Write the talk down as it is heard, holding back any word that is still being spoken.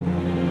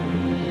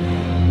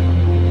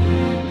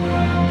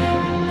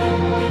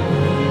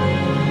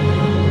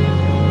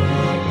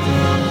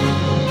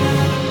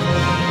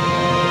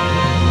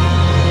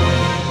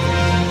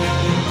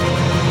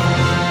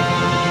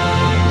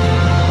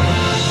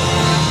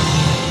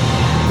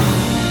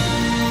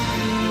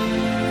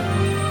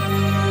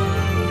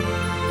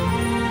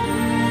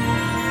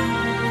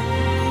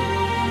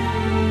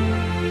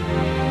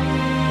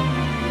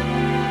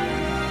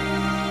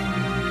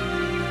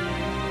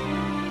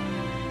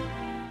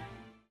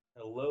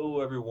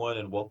everyone,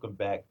 and welcome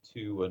back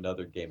to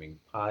another gaming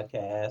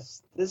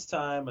podcast. This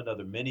time,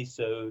 another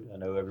mini-sode. I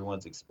know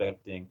everyone's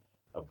expecting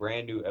a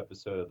brand new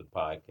episode of the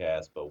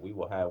podcast, but we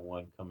will have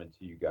one coming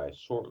to you guys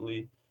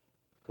shortly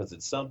because the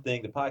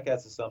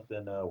podcast is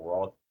something we're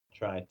all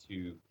trying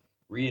to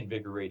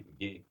reinvigorate and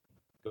get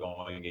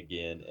going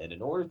again. And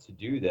in order to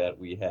do that,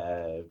 we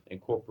have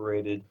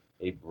incorporated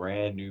a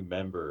brand new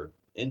member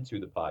into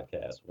the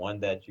podcast, one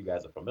that you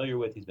guys are familiar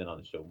with. He's been on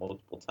the show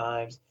multiple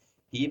times.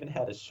 He even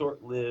had a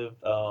short-lived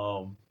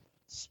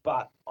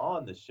spot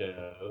on the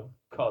show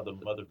called the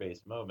Mother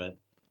Base Moment,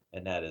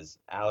 and that is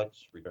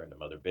Alex returned to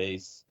Mother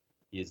Base.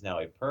 He is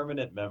now a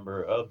permanent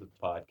member of the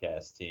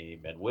podcast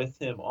team, and with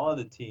him on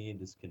the team,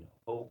 this can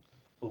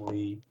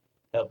hopefully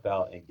help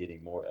out in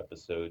getting more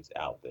episodes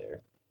out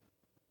there.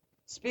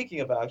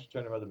 Speaking of Alex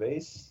returning to Mother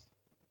Base,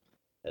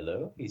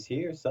 hello, he's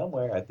here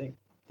somewhere. I think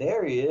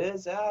there he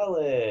is,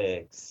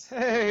 Alex.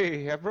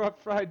 Hey, I brought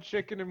fried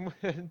chicken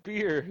and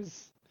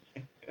beers.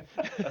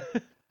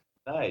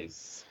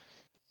 Nice.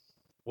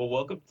 Well,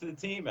 welcome to the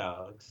team,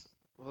 Alex.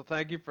 Well,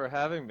 thank you for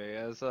having me.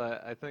 As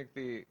I think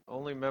the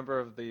only member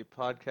of the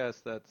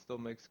podcast that still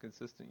makes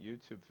consistent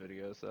YouTube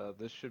videos,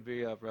 this should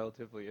be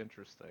relatively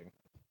interesting.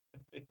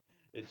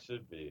 It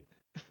should be.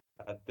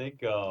 I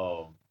think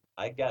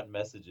I got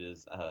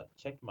messages.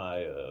 Checked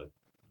my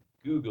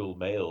Google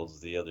mails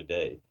the other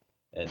day,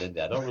 and then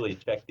I don't really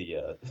check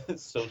the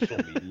social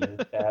media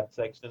tab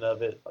section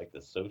of it, like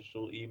the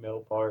social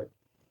email part.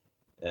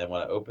 And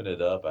when I opened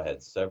it up, I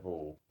had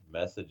several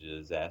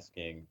messages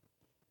asking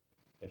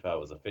if I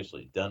was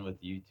officially done with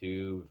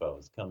YouTube, if I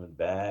was coming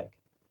back.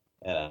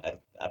 And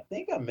I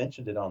think I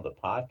mentioned it on the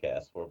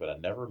podcast before, but I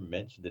never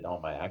mentioned it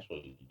on my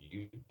actual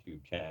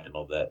YouTube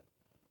channel that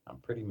I'm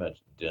pretty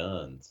much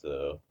done.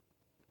 So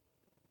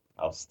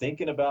I was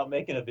thinking about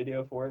making a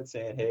video for it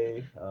saying,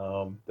 hey,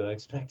 don't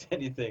expect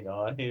anything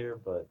on here,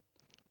 but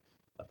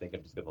I think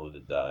I'm just going to let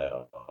it die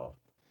off.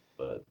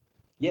 But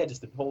yeah,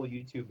 just the whole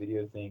YouTube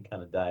video thing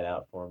kind of died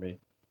out for me.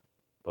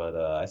 But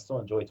I still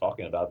enjoy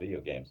talking about video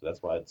games. So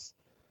that's why it's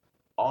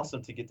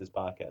awesome to get this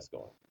podcast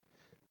going.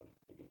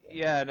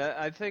 Yeah, and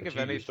I think But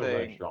if you're still running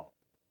anything, strong.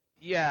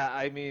 yeah,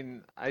 I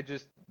mean, I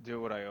just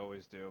do what I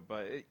always do.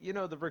 But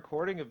the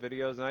recording of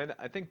videos, and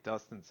I think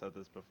Dustin said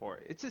this before.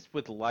 It's just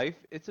with life,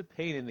 it's a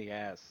pain in the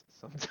ass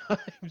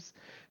sometimes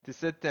to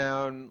sit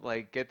down,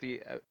 like get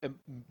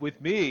with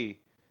me.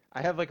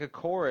 I have like a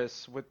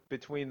chorus with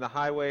between the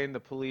highway and the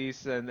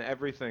police and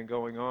everything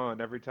going on.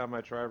 Every time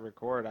I try to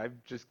record, I've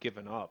just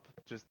given up.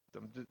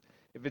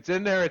 If it's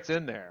in there, it's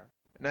in there.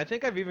 And I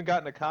think I've even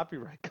gotten a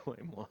copyright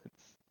claim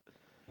once.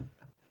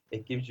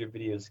 It gives your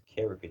videos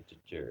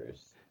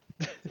caricatures.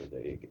 So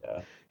there you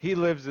go. He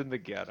lives in the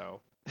ghetto.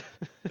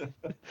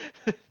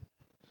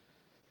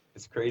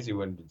 It's crazy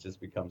when it just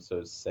becomes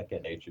so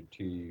second nature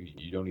to you.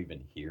 You don't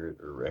even hear it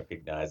or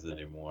recognize it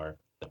anymore.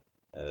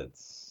 And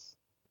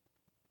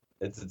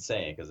it's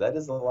insane because that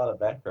is a lot of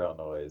background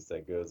noise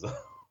that goes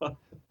on.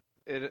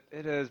 It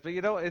is, but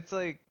it's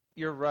like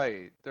you're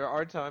right. There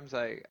are times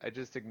I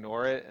just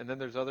ignore it, and then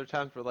there's other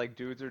times where like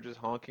dudes are just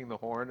honking the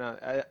horn.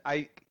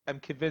 I'm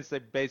convinced they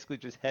basically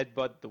just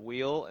headbutt the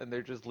wheel and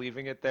they're just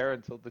leaving it there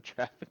until the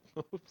traffic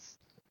moves.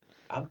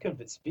 I'm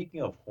convinced.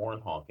 Speaking of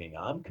horn honking,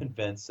 I'm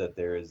convinced that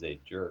there is a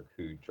jerk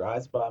who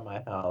drives by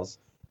my house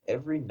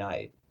every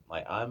night.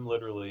 Like I'm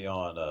literally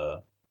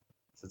on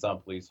since I'm a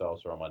police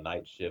officer, I'm on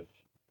night shift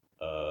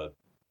uh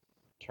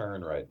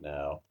turn right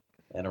now,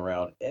 and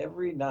around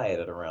every night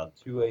at around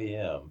 2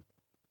 a.m.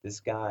 this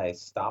guy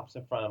stops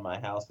in front of my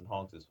house and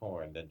honks his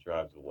horn, then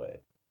drives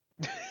away.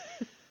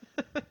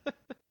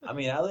 I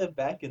mean, I live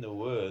back in the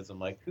woods. I'm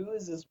like, who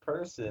is this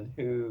person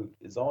who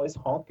is always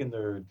honking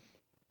their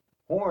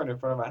horn in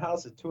front of my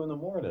house at 2 in the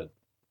morning?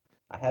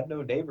 I have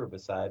no neighbor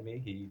beside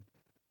me. He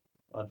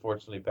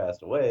unfortunately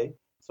passed away.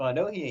 So I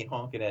know he ain't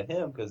honking at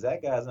him because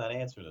that guy's not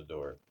answering the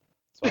door.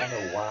 So I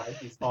know why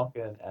he's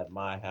honking at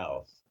my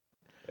house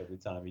every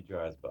time he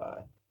drives by.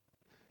 Bec-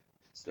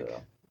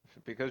 So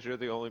Because you're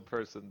the only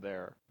person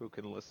there who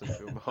can listen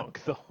to him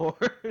honk the horn.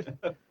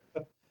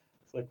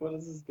 it's like, what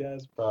is this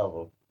guy's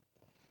problem?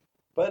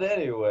 But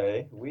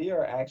anyway, we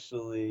are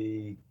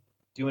actually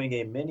doing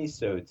a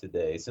mini-sode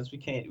today. Since we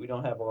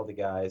don't have all the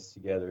guys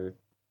together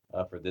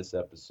for this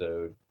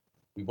episode,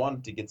 we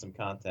wanted to get some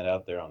content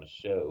out there on the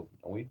show,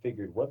 and we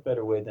figured what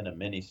better way than a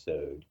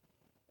mini-sode.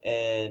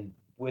 And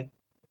with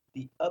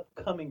the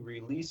upcoming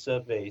release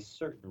of a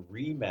certain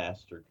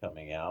remaster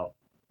coming out,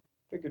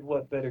 figured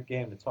what better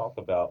game to talk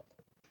about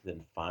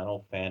than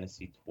Final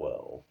Fantasy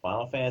XII.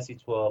 Final Fantasy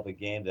XII, a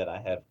game that I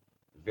have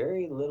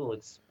very little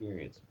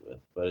experience with,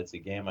 but it's a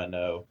game I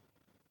know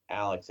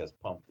Alex has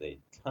pumped a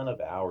ton of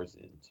hours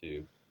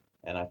into.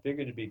 And I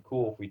figured it'd be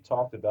cool if we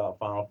talked about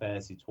Final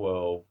Fantasy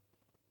XII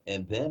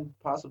and then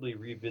possibly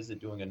revisit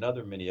doing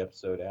another mini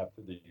episode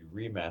after the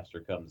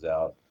remaster comes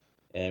out.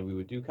 And we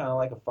would do kind of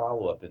like a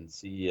follow up and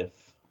see if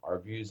our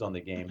views on the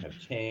game have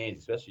changed,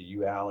 especially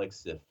you,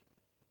 Alex, if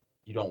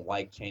you don't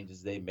like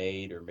changes they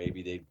made, or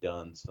maybe they've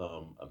done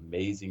some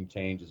amazing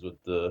changes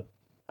with the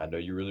I know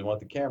you really want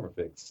the camera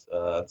fix,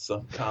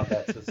 some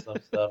combat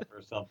system stuff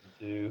or something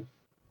too,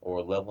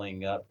 or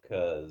leveling up,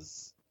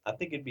 because I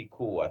think it'd be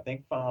cool. I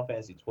think Final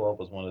Fantasy 12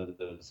 was one of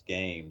those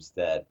games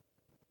that,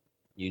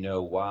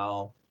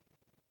 while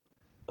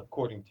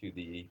according to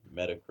the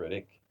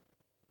Metacritic,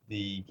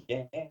 the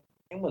game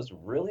was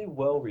really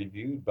well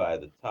reviewed by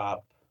the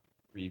top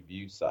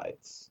review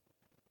sites.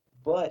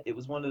 But it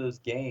was one of those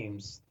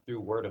games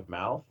through word of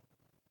mouth.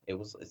 It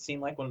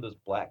seemed like one of those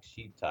black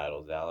sheep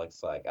titles,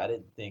 Alex. Like I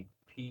didn't think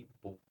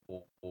people,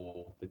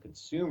 the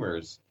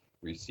consumers,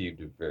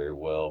 received it very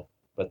well,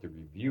 but the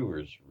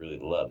reviewers really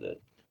loved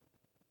it.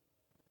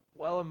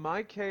 Well, in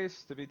my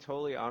case, to be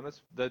totally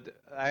honest,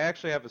 I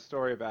actually have a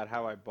story about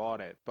how I bought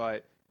it,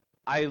 but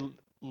I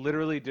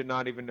literally did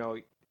not even know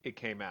it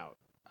came out.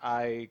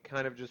 I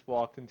kind of just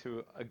walked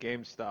into a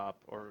GameStop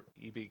or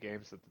EB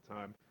Games at the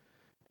time,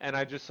 and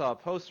I just saw a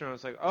poster and I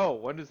was like, "Oh,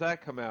 when does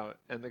that come out?"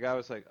 And the guy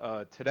was like,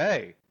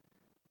 today."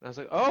 And I was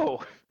like,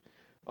 "Oh,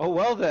 oh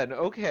well then,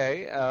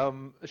 okay,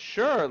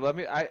 sure. Let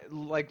me." I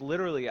like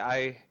literally,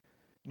 I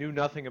knew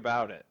nothing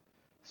about it.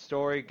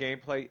 Story,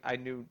 gameplay, I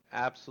knew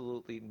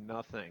absolutely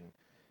nothing.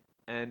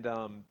 And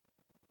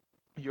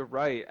you're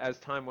right. As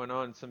time went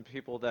on, some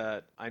people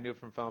that I knew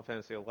from Final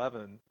Fantasy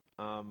XI,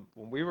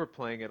 when we were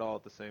playing it all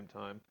at the same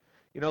time,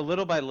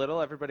 little by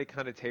little, everybody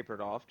kind of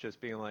tapered off,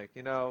 just being like,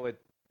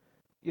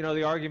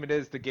 the argument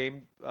is the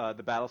game,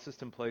 the battle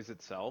system plays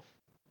itself,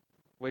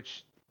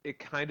 which it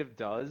kind of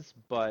does,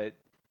 but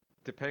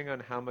depending on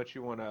how much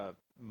you want to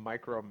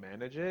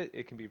micromanage it,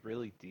 it can be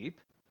really deep.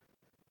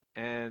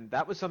 And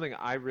that was something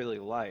I really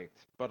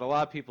liked, but a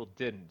lot of people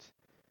didn't.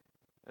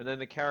 And then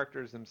the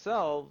characters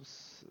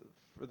themselves,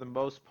 for the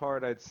most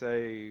part, I'd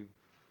say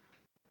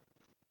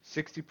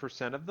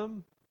 60% of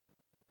them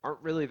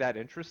aren't really that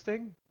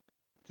interesting,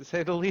 to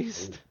say the Oh,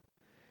 least.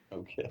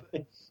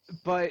 okay.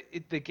 But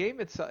the game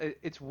itself,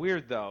 it's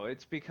weird though.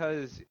 It's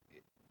because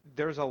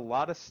there's a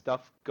lot of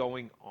stuff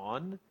going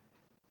on,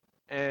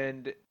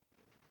 and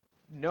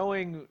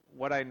knowing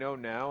what I know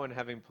now and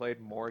having played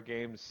more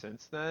games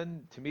since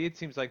then, to me it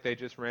seems like they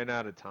just ran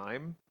out of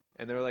time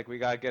and they're like, we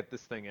gotta get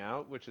this thing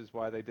out, which is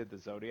why they did the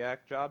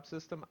Zodiac job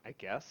system, I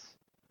guess.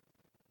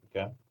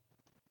 Okay.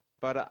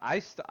 But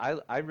I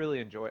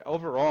really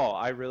overall,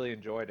 I really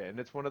enjoyed it. And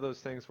it's one of those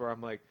things where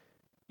I'm like,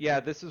 yeah,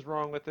 this is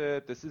wrong with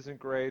it. This isn't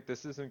great.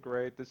 This isn't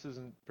great. This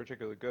isn't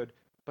particularly good.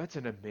 But it's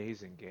an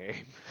amazing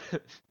game.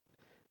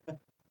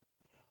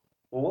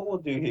 Well, what we'll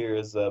do here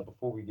is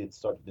before we get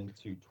started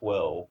into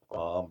 12,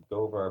 go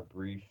over our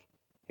brief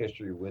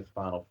history with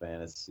Final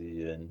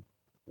Fantasy and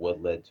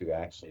what led to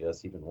actually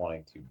us even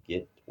wanting to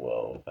get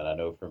 12. And I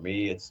know for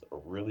me, it's a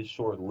really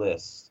short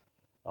list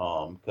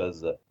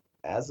because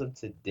as of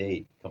to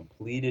date,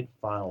 completed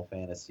Final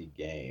Fantasy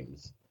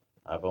games,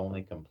 I've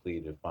only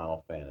completed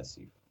Final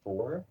Fantasy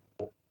 4,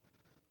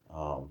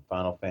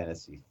 Final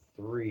Fantasy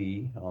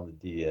 3 on the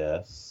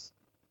DS.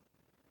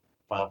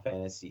 Final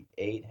Fantasy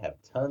 8 have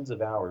tons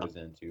of hours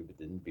into, but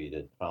didn't beat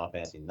it. Final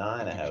Fantasy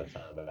 9 I have a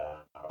ton of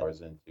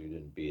hours into,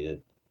 didn't beat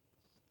it.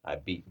 I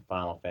beat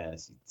Final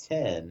Fantasy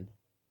 10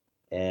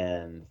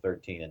 and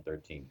 13 and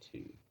 13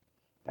 2.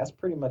 That's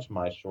pretty much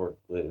my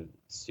short-lived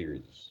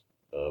series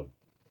of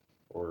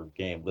or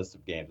game list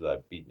of games that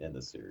I've beaten in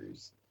the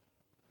series.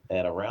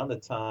 And around the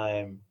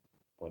time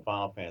when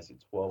Final Fantasy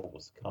 12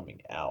 was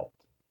coming out,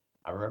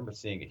 I remember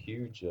seeing a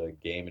huge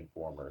Game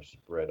Informer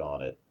spread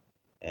on it,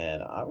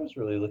 and I was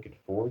really looking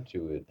forward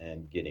to it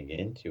and getting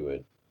into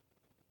it.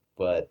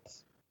 But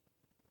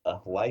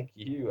like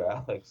you,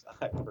 Alex,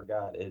 I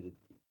forgot it had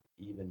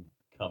even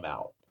come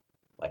out.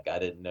 Like I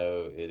didn't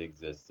know it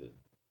existed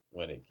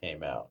when it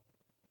came out.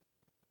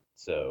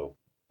 So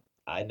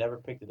I never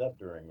picked it up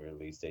during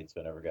release date,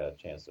 so I never got a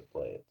chance to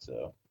play it.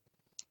 So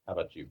how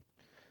about you?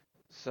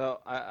 So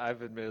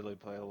I've admittedly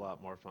played a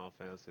lot more Final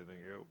Fantasy than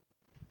you.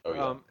 Oh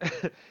yeah. Um,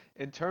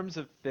 in terms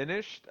of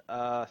finished,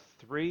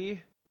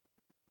 3,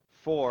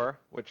 4,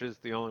 which is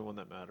the only one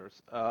that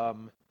matters.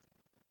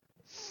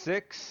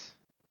 6,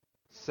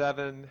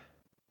 7,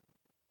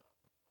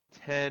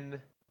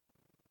 10,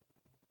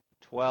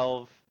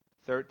 12,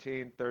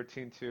 13,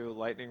 13 2,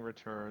 Lightning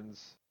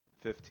Returns,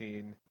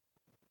 15,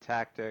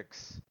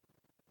 Tactics,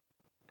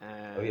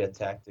 Oh yeah, and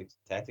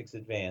Tactics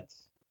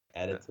Advance.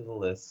 Add it to the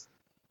list.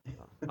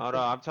 oh no,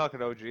 I'm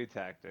talking OG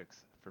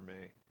Tactics for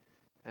me.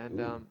 And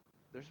Ooh,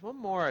 there's one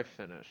more I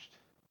finished.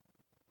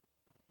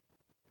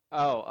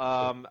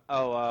 Cho-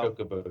 Oh,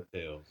 Chocobo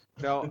Tales.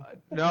 no,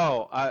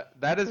 no,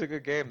 that is a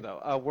good game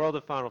though. World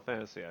of Final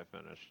Fantasy I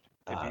finished.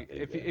 If Ah, you there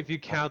you if you, go. if you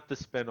count the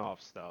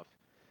spin-off stuff.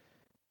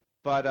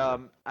 But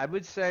Cool. I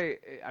would say,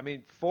 I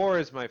mean, 4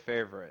 is my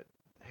favorite,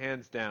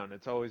 hands down.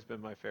 It's always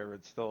been my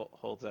favorite. Still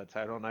holds that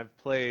title, and I've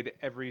played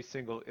every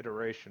single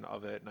iteration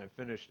of it, and I've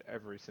finished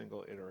every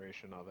single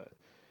iteration of it.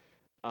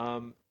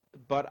 Um,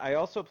 but I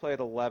also played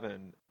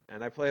 11,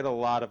 and I played a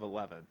lot of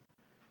 11.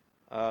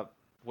 Uh,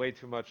 way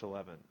too much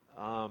 11.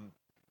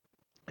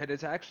 And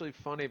it's actually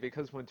funny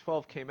because when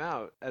 12 came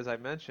out, as I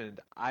mentioned,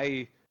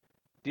 I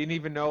didn't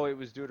even know it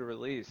was due to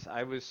release.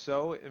 I was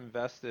so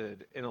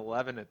invested in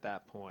 11 at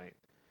that point.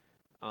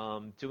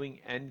 doing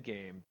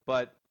Endgame.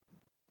 But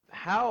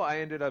how I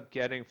ended up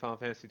getting Final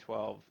Fantasy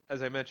 12,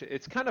 as I mentioned,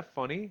 it's kind of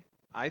funny,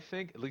 I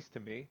think, at least to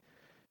me.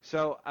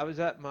 So I was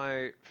at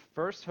my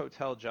first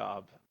hotel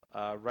job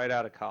right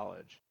out of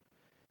college.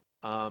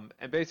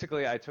 And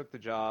basically, I took the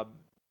job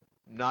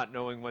not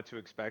knowing what to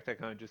expect. I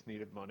kind of just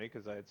needed money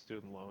because I had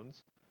student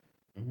loans.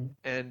 Hmm.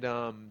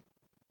 And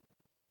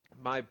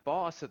my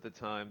boss at the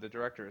time, the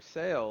director of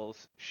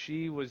sales,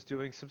 she was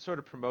doing some sort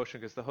of promotion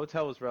because the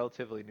hotel was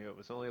relatively new. It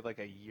was only like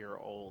a year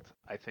old,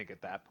 I think,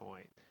 at that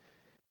point.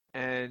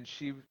 And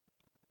she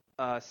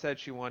said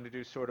she wanted to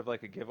do sort of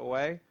like a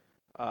giveaway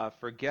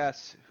for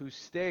guests who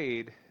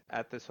stayed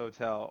at this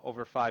hotel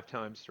over 5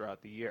 times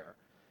throughout the year.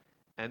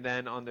 And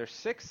then on their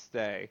sixth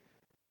day,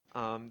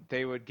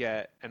 they would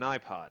get an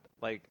iPod,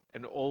 like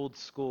an old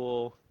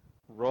school,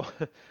 ro-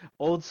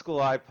 old school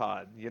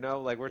iPod.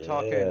 Like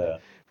Yeah,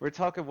 we're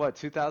talking what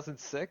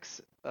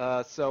 2006.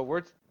 So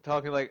we're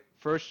talking like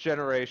first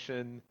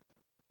generation,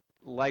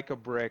 like a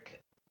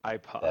brick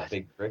that iPod.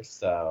 big brick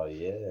style.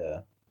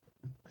 Yeah.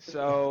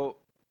 So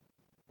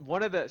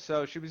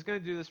so she was going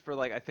to do this for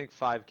like I think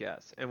 5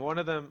 guests, and one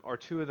of them or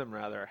two of them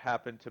rather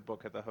happened to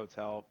book at the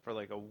hotel for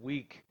like a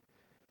week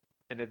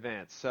in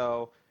advance.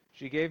 So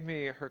she gave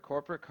me her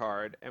corporate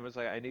card and was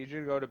like, I need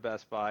you to go to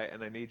Best Buy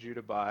and I need you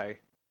to buy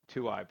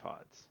 2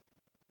 iPods.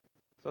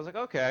 So I was like,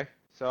 okay.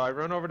 So I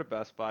run over to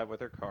Best Buy with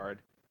her card,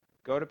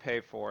 go to pay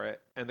for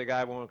it, and the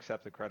guy won't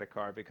accept the credit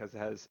card because it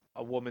has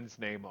a woman's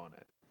name on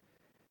it.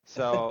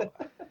 So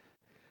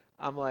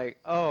I'm like,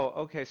 oh,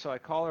 okay. So I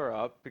call her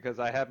up because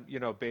I have,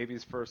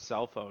 baby's first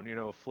cell phone,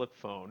 a flip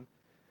phone.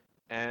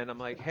 And I'm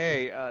like,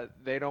 hey,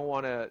 they don't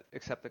want to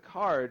accept the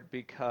card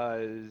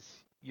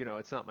because,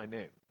 it's not my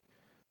name.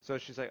 So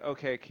she's like,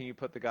 okay, can you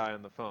put the guy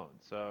on the phone?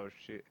 So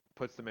I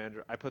put the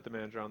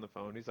manager on the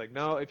phone. He's like,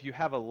 no, if you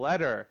have a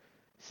letter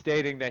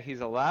stating that he's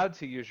allowed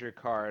to use your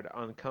card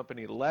on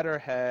company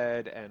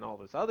letterhead and all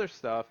this other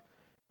stuff,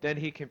 then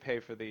he can pay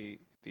for the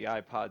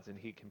iPods and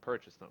he can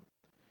purchase them.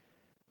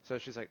 So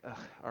she's like, ugh,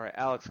 all right,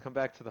 Alex, come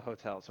back to the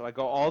hotel. So I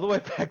go all the way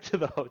back to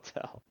the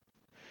hotel.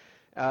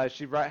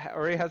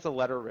 Already has a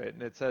letter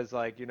written. It says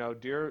like,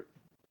 dear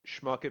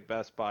schmuck at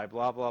Best Buy,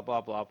 blah blah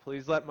blah blah.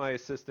 Please let my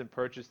assistant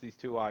purchase these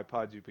 2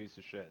 iPods, you piece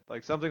of shit.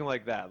 Like something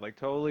like that. Like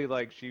totally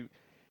like she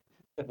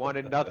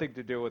wanted nothing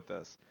to do with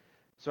this.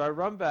 So I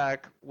run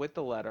back with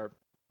the letter.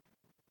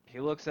 He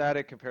looks at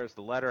it, compares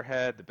the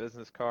letterhead, the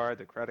business card,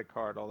 the credit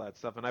card, all that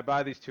stuff, and I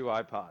buy these 2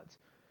 iPods.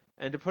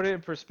 And to put it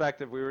in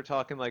perspective, we were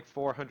talking like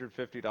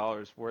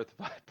 $450 worth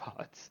of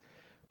iPods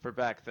for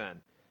back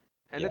then.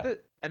 And Yeah.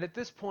 at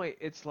this point,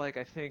 it's like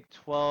I think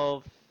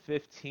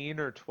 12:15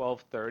 or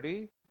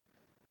 12:30.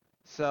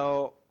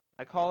 So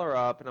I call her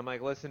up and I'm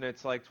like, listen,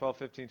 it's like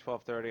 12:15,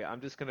 12:30.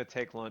 I'm just gonna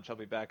take lunch. I'll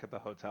be back at the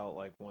hotel at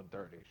like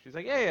 1:30. She's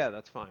like, yeah,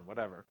 that's fine,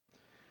 whatever.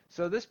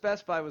 So this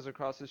Best Buy was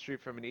across the street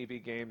from an EB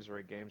Games or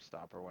a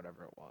GameStop or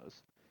whatever it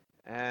was.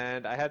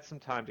 And I had some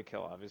time to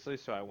kill, obviously,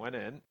 so I went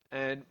in.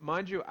 And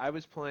mind you, I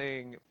was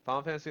playing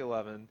Final Fantasy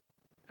 11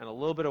 and a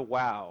little bit of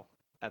WoW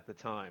at the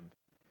time.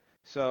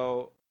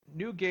 So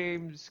new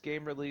games,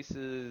 game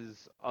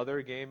releases,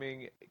 other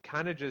gaming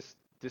kind of just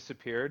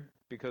disappeared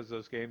because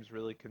those games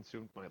really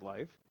consumed my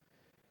life.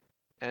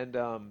 And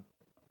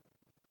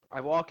I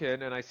walk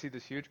in and I see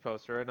this huge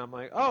poster and I'm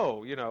like,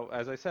 oh,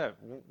 as I said,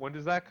 when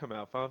does that come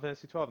out? Final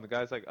Fantasy 12. And the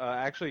guy's like,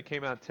 actually, it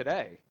came out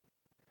today.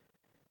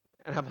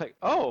 And I'm like,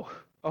 oh,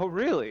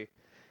 really?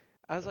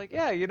 I was like,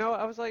 yeah,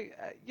 I was like,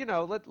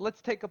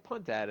 let's take a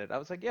punt at it. I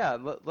was like, yeah,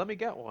 let me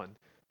get one.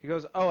 He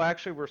goes, oh,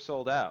 actually, we're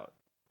sold out.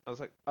 I was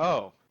like,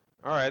 oh,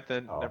 all right,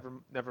 then Oh,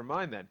 never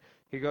mind then.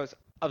 He goes,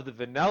 of the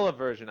vanilla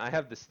version, I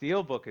have the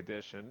Steelbook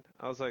edition.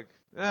 I was like,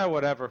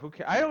 whatever. Who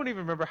cares? I don't even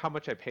remember how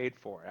much I paid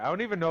for it. I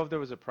don't even know if there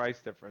was a price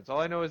difference. All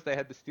I know is they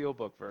had the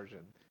Steelbook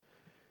version.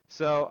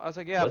 So I was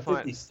like, yeah, what did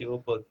fine. the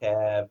Steelbook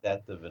have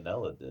that the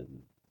vanilla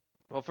didn't?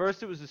 Well,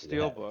 first it was a Did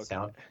it have Steelbook.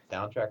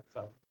 soundtrack or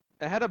something?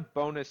 It had a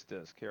bonus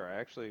disc here. I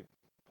actually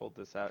pulled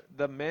this out.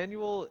 The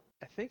manual,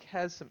 I think,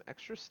 has some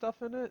extra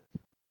stuff in it.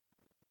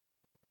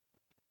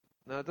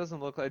 No, it doesn't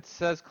look like it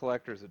says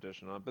collector's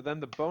edition on it, but then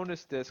the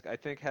bonus disc I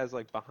think has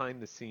like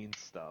behind the scenes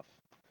stuff.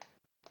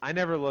 I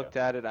never Okay. looked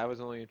at it. I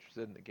was only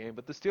interested in the game,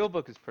 but the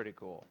steelbook is pretty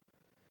cool.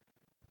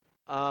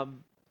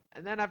 Um,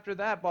 and then after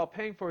that, while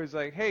paying for it, he's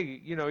like, hey,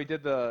 he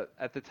did the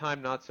at the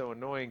time not so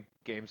annoying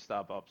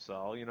GameStop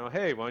upsell.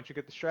 Hey, why don't you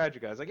get the strategy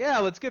guy? I was like, yeah,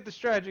 let's get the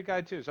strategy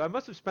guy too. So I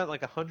must have spent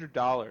like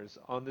 $100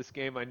 on this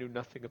game I knew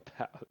nothing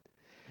about.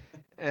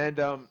 And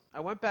I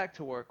went back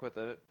to work with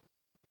it,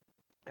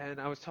 and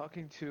I was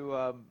talking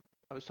to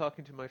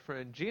my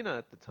friend Gina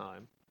at the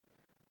time,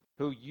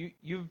 who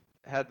you've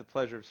had the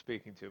pleasure of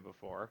speaking to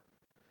before.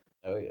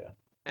 Oh yeah.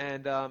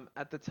 And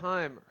at the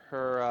time,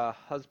 her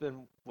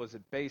husband was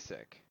at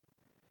Basic,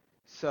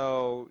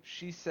 so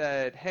she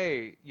said,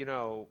 "Hey,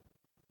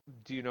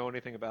 do you know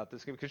anything about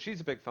this game?" Because she's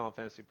a big Final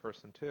Fantasy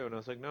person too. And I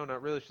was like, "No,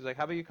 not really." She's like,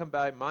 "How about you come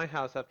by my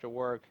house after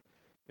work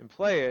and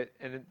play it,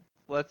 and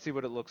let's see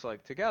what it looks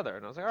like together."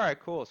 And I was like, "All right,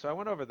 cool." So I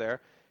went over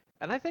there,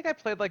 and I think I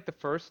played like the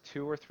first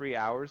 2 or 3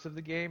 hours of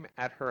the game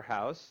at her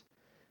house.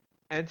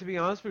 And to be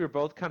honest, we were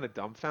both kind of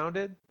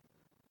dumbfounded.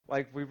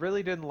 Like, we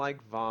really didn't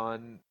like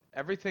Vaughn.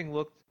 Everything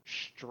looked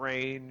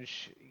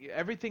strange.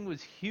 Everything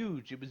was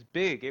huge. It was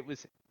big. It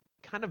was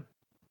kind of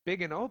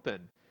big and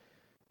open.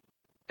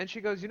 And she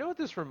goes, you know what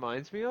this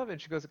reminds me of?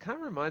 And she goes, it kind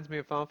of reminds me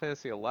of Final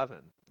Fantasy 11.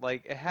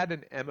 Like, it had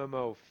an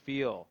MMO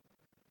feel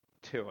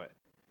to it.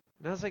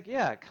 And I was like,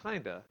 yeah,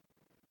 kinda.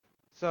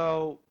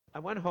 So I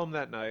went home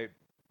that night,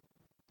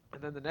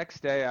 and then the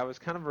next day I was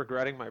kind of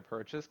regretting my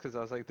purchase because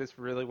I was like, this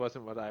really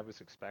wasn't what I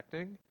was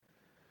expecting.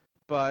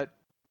 But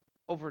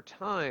over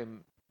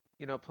time,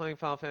 playing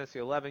Final Fantasy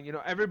 11,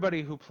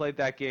 everybody who played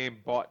that game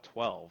bought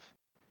 12.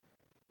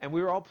 And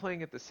we were all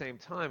playing at the same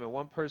time. And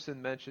one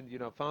person mentioned,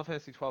 Final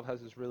Fantasy 12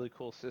 has this really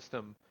cool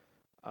system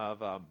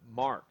of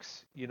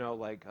marks,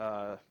 like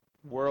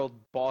world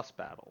boss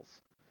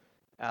battles.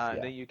 And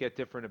Yeah. then you get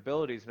different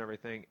abilities and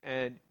everything.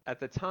 And at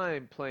the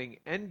time, playing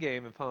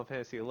Endgame in Final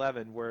Fantasy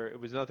 11, where it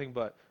was nothing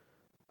but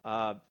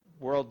uh,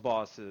 world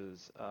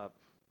bosses,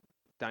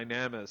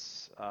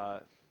 Dynamis.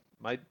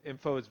 My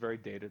info is very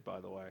dated, by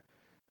the way.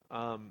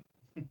 Um,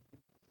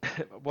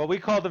 well, we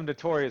called them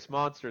notorious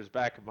monsters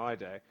back in my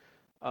day.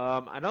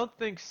 I don't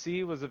think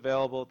C was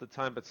available at the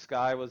time, but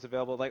Sky was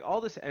available. Like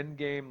all this end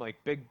game,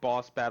 like big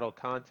boss battle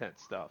content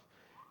stuff.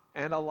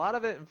 And a lot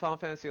of it in Final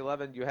Fantasy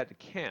 11, you had to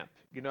camp.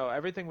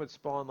 Everything would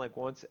spawn like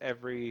once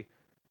every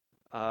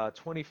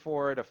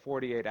 24 to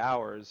 48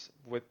 hours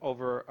with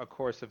over a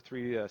course of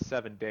 3 to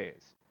 7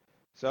 days.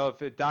 So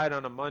if it died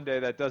on a Monday,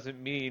 that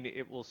doesn't mean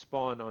it will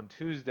spawn on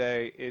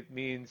Tuesday. It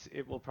means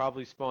it will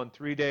probably spawn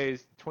 3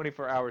 days,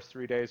 24 hours,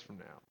 3 days from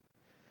now.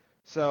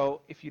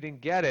 So if you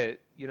didn't get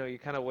it, you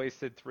kind of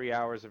wasted 3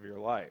 hours of your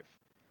life.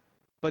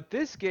 But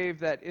this gave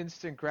that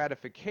instant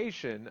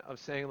gratification of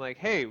saying like,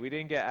 hey, we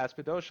didn't get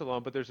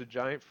Asphodoshalon, but there's a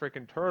giant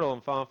freaking turtle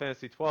in Final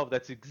Fantasy 12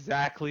 that's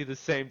exactly the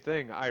same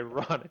thing,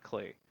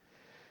 ironically.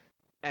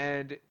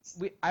 And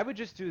I would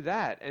just do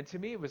that, and to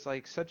me it was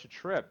like such a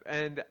trip.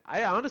 And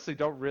I honestly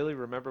don't really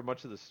remember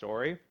much of the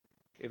story.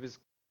 It was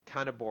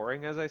kind of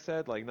boring, as I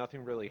said, like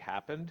nothing really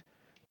happened.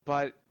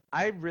 But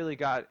I really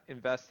got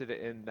invested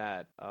in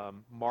that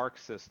mark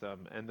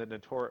system and the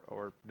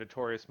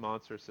notorious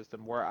monster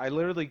system, where I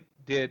literally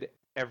did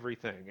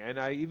everything, and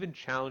I even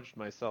challenged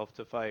myself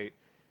to fight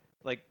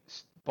like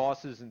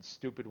bosses in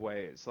stupid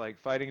ways, like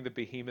fighting the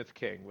Behemoth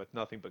King with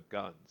nothing but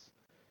guns,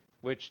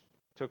 which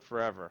took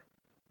forever.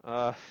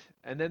 Uh,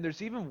 and then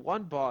there's even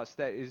one boss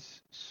that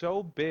is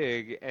so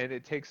big and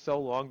it takes so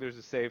long. There's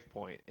a save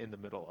point in the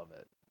middle of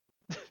it.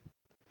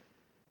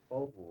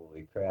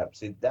 Holy crap!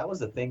 See, that was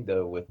the thing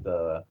though with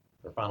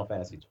for Final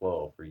Fantasy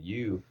 12. For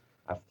you,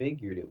 I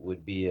figured it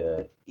would be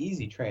a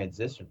easy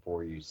transition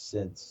for you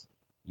since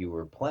you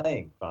were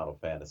playing Final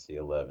Fantasy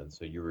 11,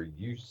 so you were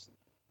used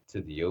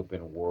to the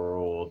open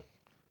world,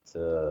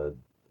 to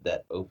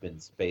that open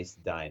space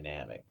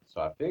dynamic.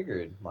 So I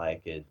figured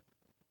like it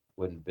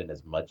wouldn't have been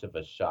as much of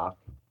a shock,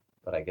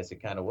 but I guess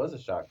it kind of was a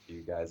shock to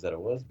you guys that it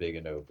was big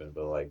and open.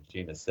 But like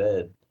Gina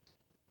said,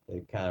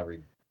 it kind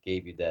of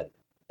gave you that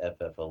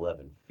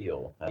FF11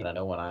 feel. And I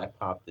know when I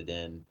popped it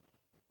in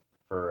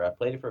I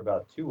played it for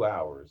about 2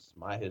 hours.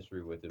 My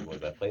history with it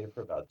was I played it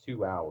for about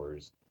 2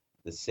 hours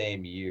the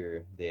same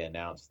year they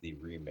announced the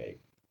remake.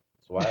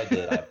 So what I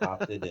did, I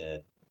popped it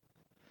in.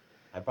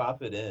 I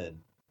popped it in,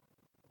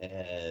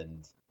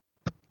 and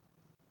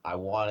I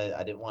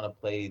didn't want to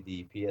play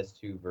the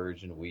PS2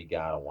 version we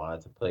got. I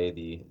wanted to play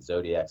the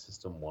Zodiac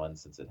System 1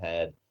 since it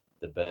had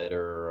the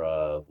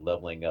better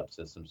leveling up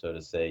system, so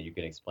to say. You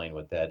can explain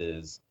what that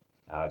is,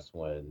 Alex,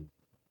 when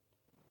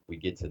we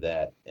get to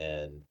that.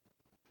 And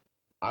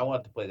I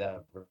wanted to play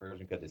that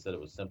version because they said it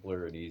was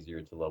simpler and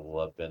easier to level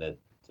up in it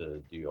to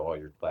do all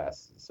your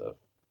classes and stuff.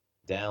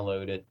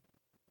 Download it,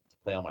 to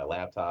play on my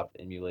laptop,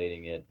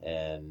 emulating it,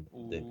 and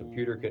the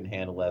computer couldn't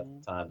handle it at Ooh.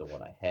 the time the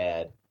one I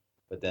had.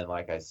 But then,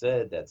 like I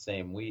said, that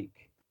same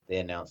week they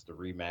announced the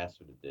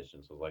remastered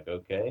edition. So I was like,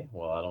 okay,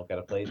 well, I don't got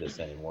to play this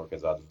anymore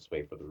because I'll just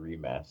wait for the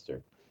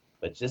remaster.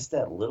 But just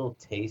that little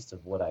taste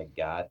of what I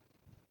got,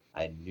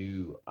 I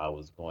knew I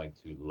was going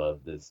to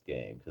love this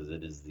game because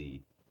it is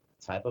the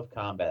type of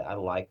combat I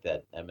like,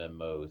 that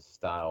MMO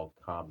style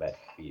combat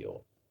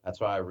feel. That's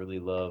why I really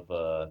love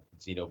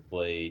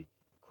Xenoblade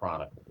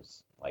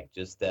Chronicles. Like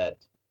just that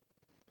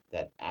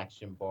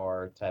action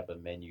bar type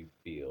of menu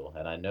feel.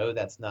 And I know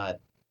that's not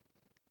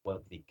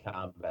what the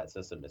combat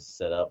system is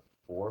set up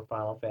for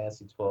Final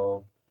Fantasy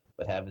 12,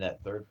 but having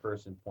that third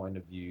person point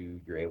of view,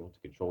 you're able to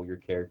control your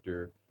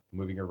character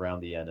moving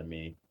around the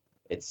enemy.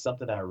 It's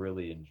something I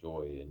really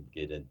enjoy and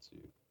get into.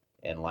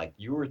 And like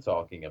you were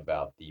talking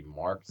about the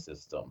mark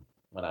system,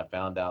 when I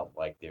found out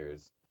like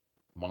there's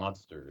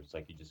monsters,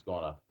 like you just go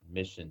on a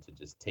mission to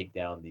just take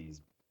down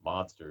these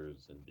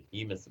monsters and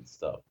behemoths and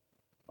stuff.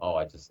 Oh,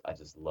 I just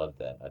love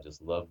that. I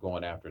just love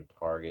going after a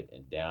target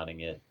and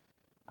downing it.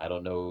 I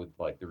don't know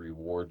like the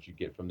rewards you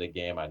get from the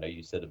game. I know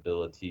you said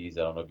abilities.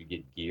 I don't know if you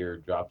get gear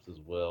drops as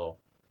well.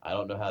 I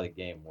don't know how the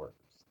game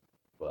works,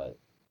 but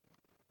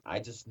I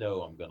just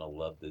know I'm gonna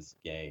love this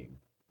game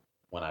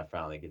when I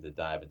finally get to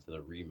dive into the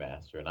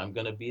remaster, and I'm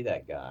gonna be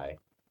that guy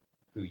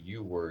who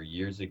you were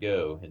years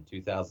ago in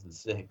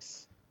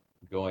 2006,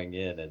 going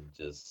in and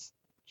just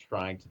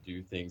trying to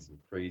do things in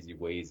crazy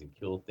ways and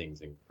kill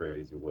things in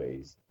crazy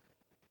ways.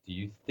 Do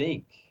you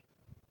think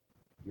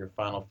your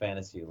Final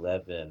Fantasy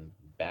 11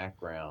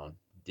 background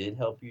did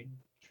help you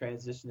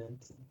transition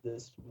into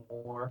this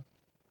more,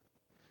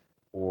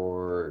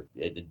 or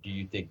do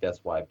you think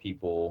that's why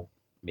people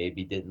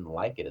maybe didn't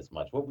like it as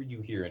much? What were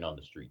you hearing on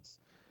the streets?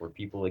 Were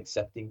people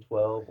accepting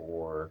 12,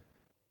 or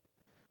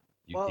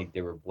do you Well, think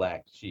there were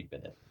black sheep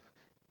in it?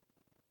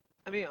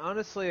 I mean,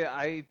 honestly,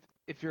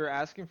 if you're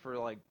asking for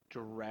like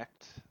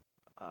direct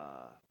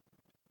uh,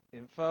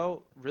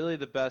 info, really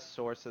the best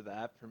source of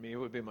that for me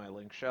would be my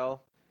link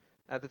shell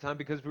at the time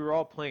because we were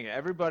all playing it.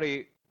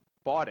 Everybody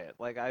bought it.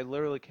 Like I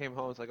literally came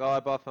home, it's like, oh, I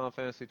bought Final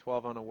Fantasy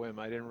 12 on a whim.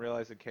 I didn't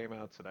realize it came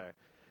out today.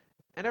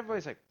 And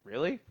everybody's like,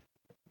 really?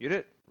 You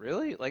did?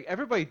 Really? Like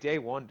everybody day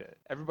one did.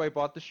 Everybody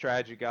bought the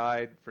strategy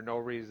guide for no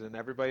reason.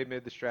 Everybody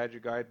made the strategy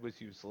guide was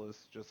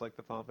useless, just like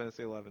the Final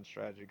Fantasy 11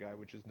 strategy guide,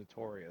 which is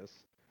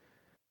notorious.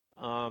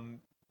 Um,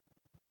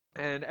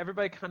 and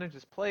everybody kind of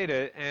just played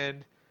it.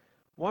 And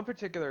one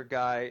particular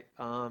guy,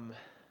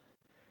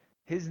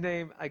 his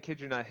name, I kid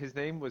you not, his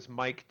name was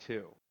Mike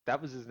Two.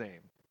 That was his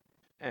name,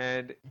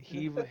 and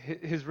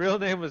his real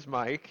name was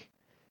Mike.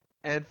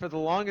 And for the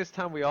longest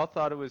time, we all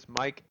thought it was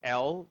Mike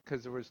L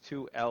because there was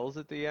two L's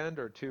at the end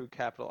or two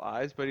capital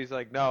I's. But he's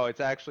like, no, it's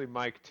actually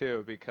Mike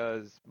Two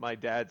because my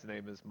dad's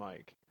name is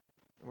Mike.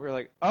 And we were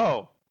like,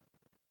 oh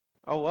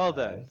well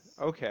then, Nice.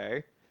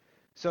 okay.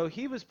 So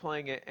he was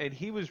playing it and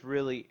he was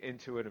really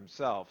into it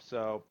himself.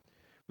 So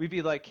we'd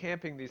be like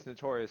camping these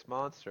notorious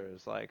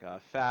monsters like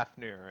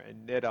Fafnir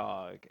and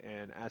Nidhogg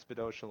and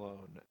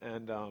Aspidoshalon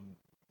and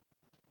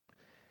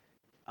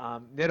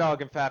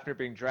Nidhogg and Fafnir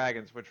being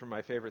dragons, which were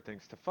my favorite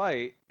things to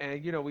fight.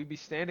 And we'd be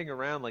standing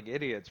around like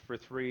idiots for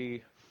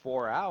 3,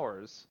 4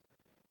 hours.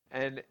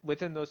 And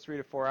within those 3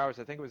 to 4 hours,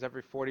 I think it was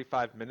every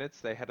 45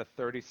 minutes, they had a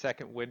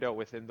 30-second window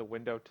within the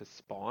window to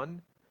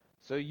spawn.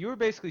 So you were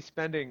basically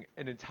spending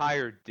an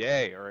entire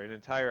day or an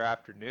entire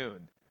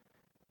afternoon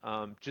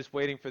just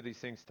waiting for these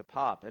things to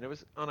pop. And it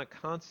was on a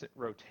constant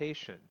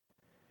rotation.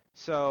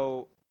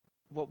 So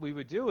what we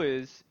would do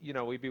is,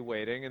 we'd be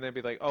waiting and then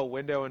be like, oh,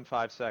 window in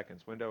 5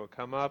 seconds. Window would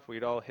come up.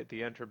 We'd all hit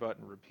the enter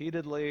button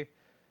repeatedly,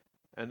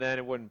 and then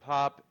it wouldn't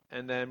pop.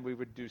 And then we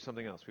would do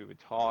something else. We would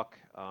talk.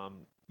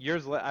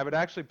 Years later, I would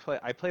actually play.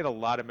 I played a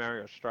lot of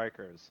Mario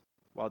Strikers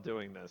while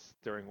doing this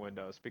during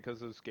Windows because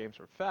those games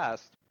were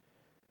fast.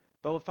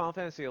 But with Final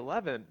Fantasy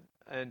 11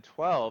 and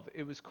 12,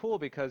 it was cool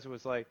because it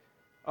was like,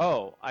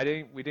 oh,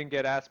 we didn't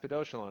get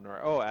Aspidoshalon, or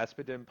oh,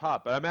 Aspid didn't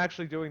pop, but I'm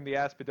actually doing the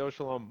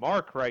Aspidoshalon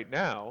mark right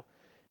now,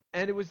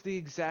 and it was the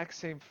exact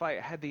same fight.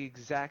 It had the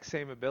exact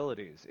same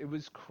abilities. It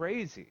was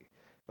crazy.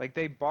 Like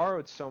they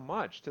borrowed so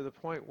much to the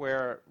point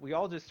where we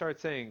all just started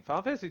saying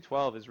Final Fantasy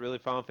 12 is really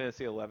Final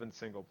Fantasy 11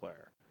 single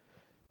player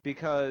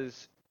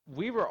because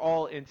we were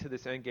all into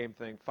this endgame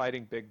thing,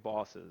 fighting big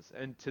bosses,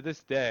 and to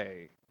this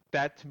day,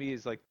 that to me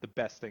is like the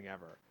best thing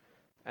ever.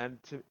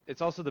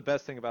 It's also the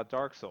best thing about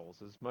Dark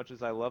Souls. As much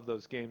as I love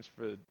those games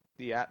for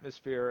the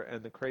atmosphere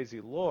and the crazy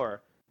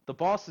lore, the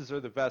bosses are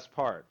the best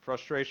part,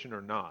 frustration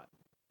or not.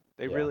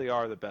 They Yeah. really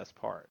are the best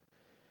part.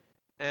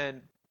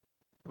 And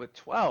with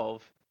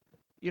 12,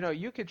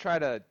 you could try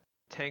to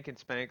tank and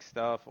spank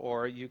stuff,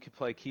 or you could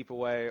play keep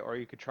away, or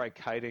you could try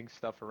kiting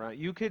stuff around.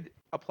 You could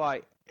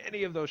apply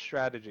any of those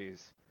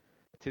strategies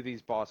to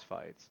these boss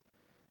fights.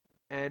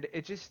 And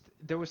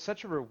there was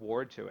such a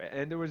reward to it.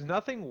 And there was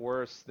nothing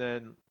worse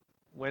than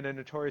when a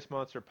notorious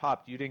monster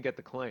popped, you didn't get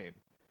the claim.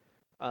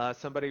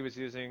 Somebody was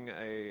using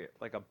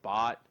like a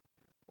bot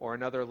or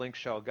another link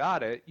shell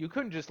got it. You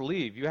couldn't just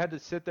leave. You had to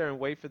sit there and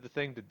wait for the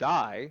thing to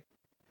die,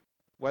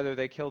 whether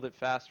they killed it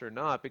fast or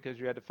not, because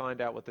you had to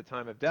find out what the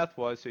time of death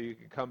was so you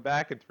could come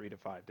back in 3 to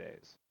 5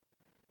 days.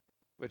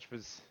 Which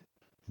was,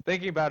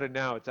 thinking about it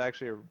now, it's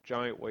actually a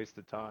giant waste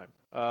of time.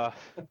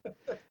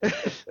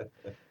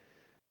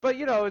 But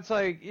it's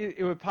like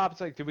it would pop. It's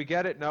like, did we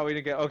get it? No, we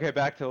didn't get. Okay,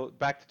 back to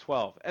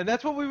 12, and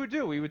that's what we would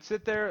do. We would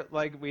sit there,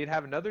 like we'd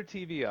have another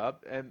TV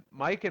up, and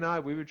Mike and I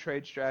we would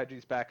trade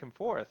strategies back and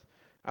forth.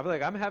 I'd be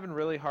like, I'm having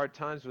really hard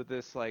times with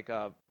this like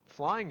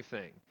flying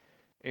thing,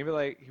 and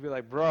he'd be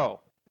like, bro,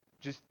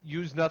 just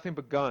use nothing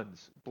but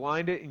guns,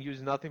 blind it and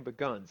use nothing but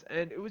guns,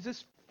 and it was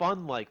just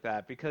fun like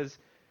that because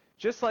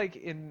just like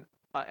in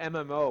a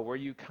MMO where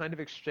you kind of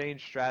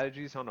exchange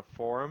strategies on a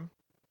forum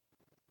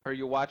or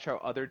you watch how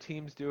other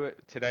teams do it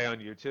today on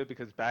YouTube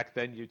because back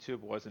then YouTube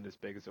wasn't as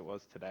big as it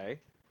was today.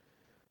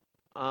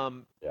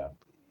 Um, Yeah.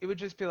 it would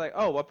just be like,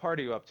 oh, what part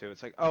are you up to?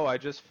 It's like, oh, I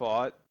just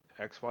fought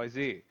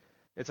XYZ.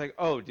 It's like,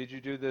 oh, did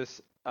you do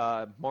this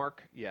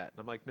mark yet? And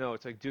I'm like, no.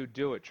 It's like, dude,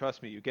 do it.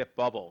 Trust me, you get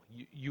bubble.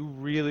 You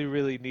really,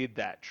 really need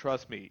that.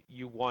 Trust me,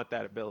 you want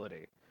that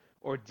ability.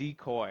 Or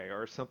decoy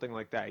or something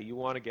like that. You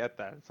want to get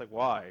that. It's like,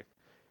 why?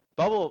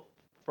 Bubble,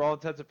 for all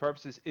intents and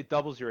purposes, it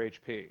doubles your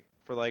HP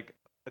for like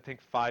I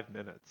think 5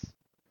 minutes.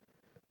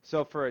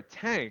 So for a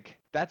tank,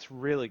 that's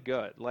really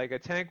good. Like a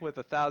tank with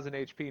 1,000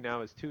 HP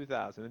now is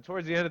 2,000, and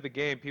towards the end of the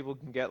game, people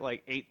can get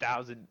like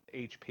 8,000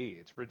 HP.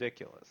 It's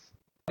ridiculous.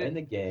 In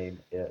the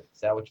game, is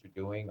that what you're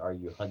doing? Are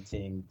you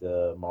hunting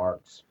the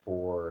marks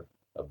for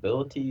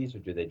abilities, or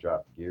do they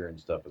drop gear and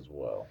stuff as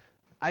well?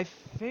 I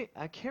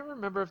can't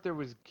remember if there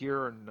was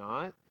gear or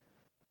not.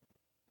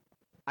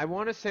 I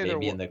want to say there Maybe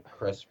was. in the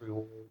crest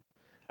reward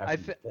I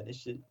after you th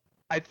finish it?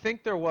 I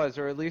think there was,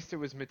 or at least it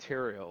was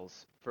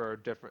materials for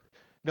different.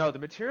 No, the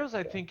materials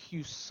I Okay. think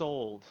you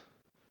sold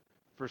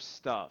for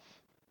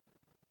stuff.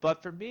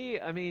 But for me,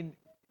 I mean,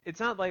 it's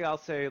not like I'll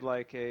say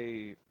like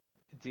a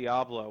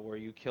Diablo where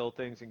you kill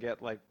things and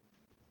get like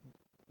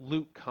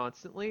loot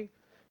constantly.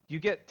 You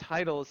get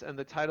titles, and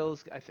the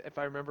titles, if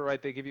I remember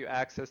right, they give you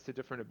access to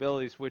different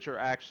abilities, which are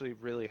actually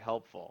really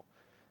helpful.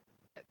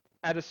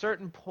 At a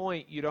certain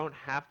point, you don't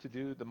have to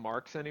do the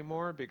marks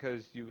anymore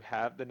because you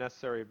have the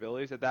necessary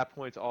abilities. At that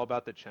point, it's all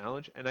about the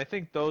challenge, and I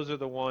think those are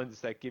the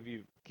ones that give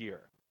you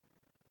gear.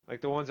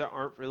 Like the ones that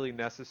aren't really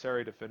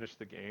necessary to finish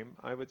the game,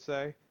 I would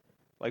say.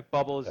 Like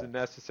bubble is a Okay.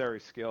 necessary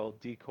skill,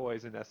 decoy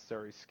is a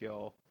necessary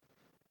skill,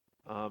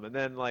 and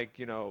then like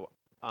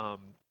um,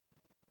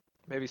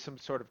 maybe some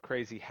sort of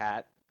crazy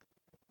hat.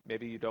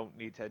 Maybe you don't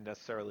need to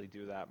necessarily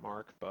do that,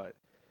 Mark, but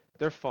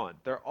they're fun.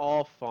 They're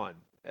all fun,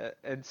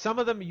 and some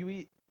of them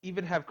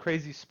even have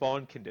crazy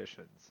spawn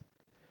conditions.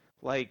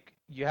 Like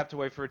you have to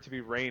wait for it to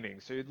be raining,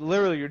 so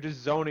literally you're just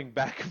zoning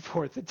back and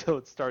forth until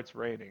it starts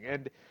raining,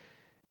 and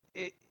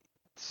it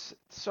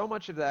so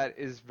much of that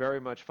is very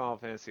much Final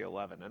Fantasy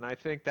 11, and I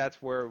think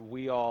that's where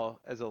we all,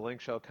 as a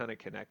Link Shell, kind of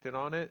connected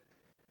on it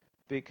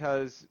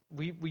because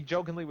we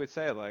jokingly would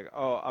say like,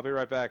 "Oh, I'll be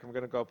right back. I'm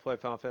gonna go play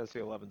Final Fantasy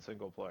 11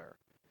 single player,"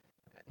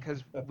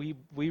 because we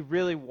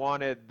really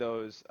wanted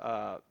those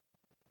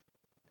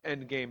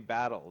end game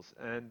battles,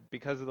 and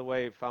because of the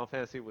way Final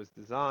Fantasy was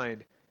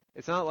designed,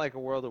 it's not like a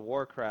World of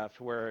Warcraft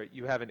where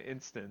you have an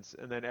instance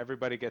and then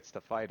everybody gets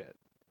to fight it.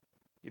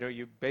 You know,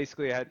 you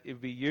basically had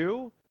it'd be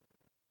you,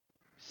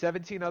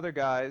 17 other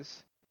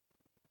guys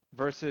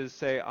versus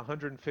say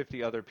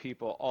 150 other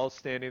people all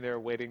standing there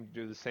waiting to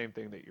do the same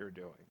thing that you're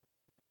doing.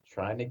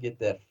 Trying to get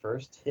that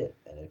first hit,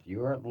 and if you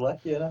weren't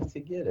lucky enough to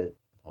get it,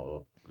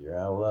 oh, you're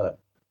out of luck.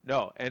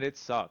 No, and it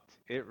sucked.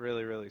 It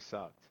really, really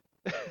sucked.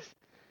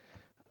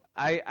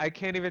 I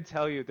can't even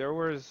tell you. There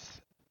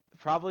was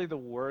probably the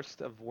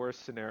worst of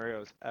worst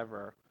scenarios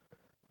ever.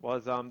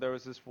 Was there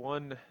was this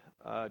one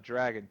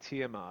dragon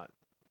Tiamat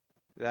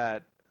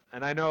that,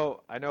 and I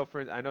know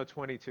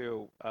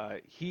 22.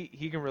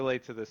 He can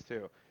relate to this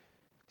too.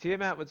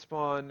 Tiamat would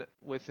spawn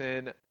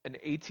within an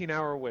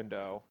 18-hour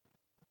window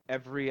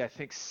every I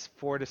think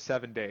 4 to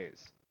 7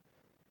 days.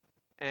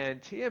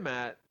 And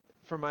Tiamat,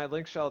 for my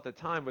Link Shell at the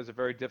time, was a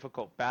very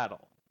difficult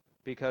battle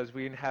because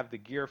we didn't have the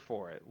gear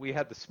for it. We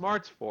had the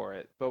smarts for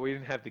it, but we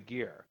didn't have the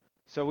gear.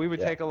 So we would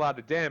Yeah. take a lot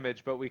of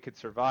damage, but we could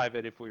survive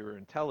it if we were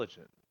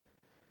intelligent.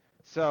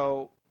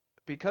 So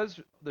because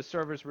the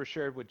servers were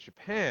shared with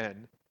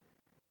Japan,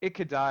 it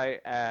could die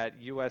at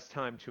US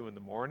time 2 in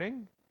the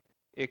morning.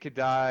 It could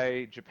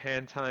die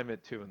Japan time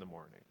at 2 in the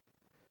morning.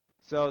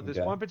 So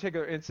this Okay. one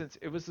particular instance,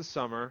 it was the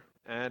summer,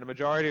 and a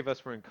majority of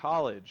us were in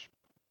college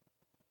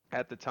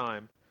at the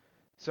time.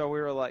 So we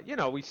were like,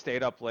 we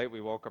stayed up late,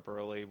 we woke up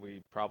early,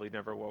 we probably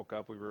never woke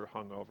up, we were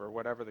hungover,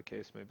 whatever the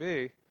case may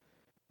be.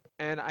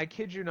 And I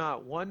kid you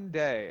not, one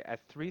day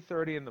at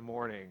 3:30 in the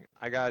morning,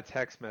 I got a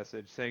text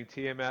message saying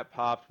Tiamat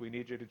popped, we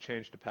need you to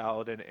change to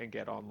Paladin and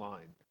get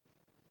online.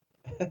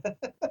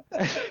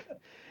 and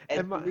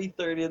At my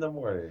 3:30 in the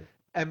morning.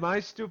 and my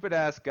stupid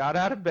ass got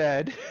out of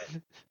bed,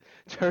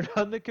 turned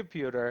on the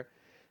computer,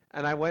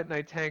 and I went and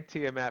I tanked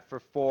Tiamat for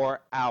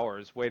 4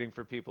 hours waiting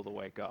for people to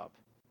wake up.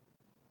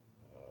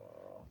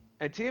 Oh,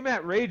 And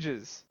Tiamat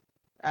rages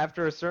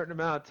after a certain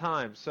amount of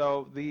time.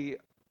 So the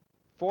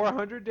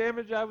 400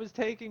 damage I was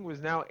taking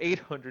was now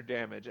 800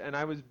 damage, and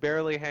I was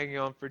barely hanging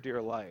on for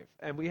dear life.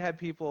 And we had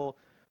people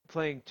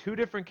playing two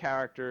different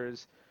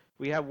characters.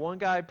 We had one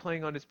guy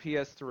playing on his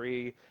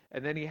PS3,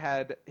 and then he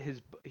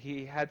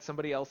had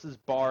somebody else's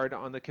Bard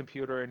on the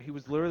computer, and he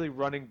was literally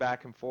running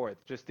back and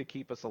forth just to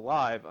keep us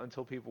alive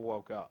until people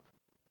woke up.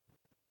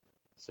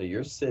 so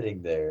you're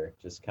sitting there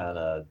just kind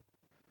of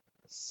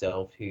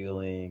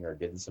self-healing or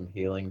getting some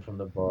healing from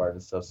the bard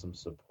and stuff, some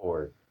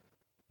support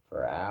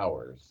for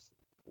hours,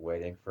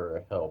 waiting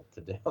for help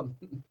to down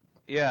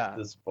Yeah,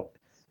 this boss.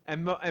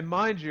 and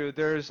mind you,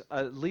 there's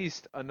at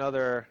least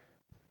another.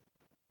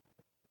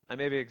 I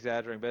may be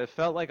exaggerating, but it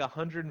felt like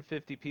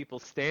 150 people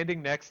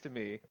standing next to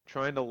me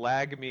trying to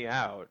lag me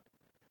out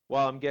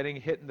while I'm getting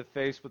hit in the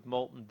face with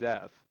molten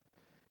death.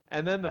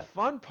 And then the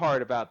fun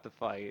part about the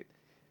fight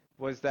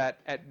was that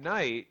at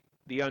night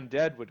the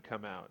undead would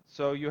come out.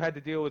 So you had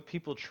to deal with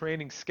people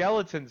training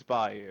skeletons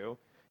by you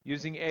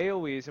using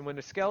AoEs, and when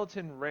a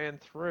skeleton ran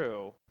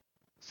through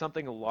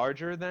something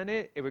larger than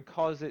it, it would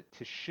cause it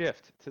to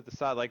shift to the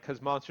side, like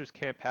because monsters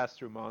can't pass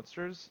through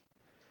monsters.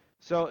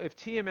 So if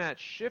Tiamat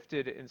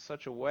shifted in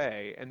such a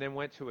way and then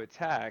went to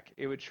attack,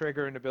 it would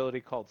trigger an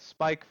ability called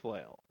Spike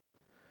Flail,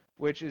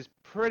 which is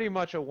pretty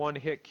much a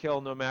one-hit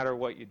kill no matter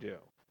what you do.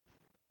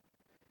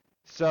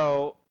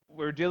 So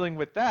we're dealing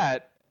with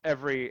that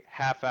every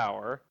half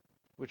hour,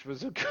 which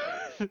was a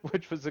good,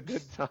 which was a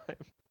good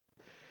time.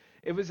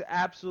 It was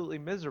absolutely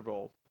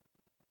miserable.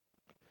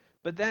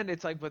 But then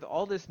it's like with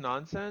all this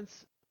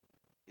nonsense,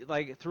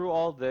 like through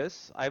all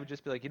this, I would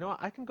just be like, you know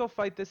what? I can go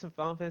fight this in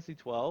Final Fantasy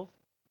 12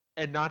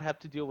 and not have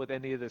to deal with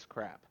any of this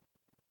crap.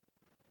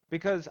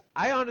 Because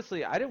I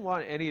didn't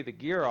want any of the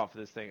gear off of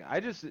this thing.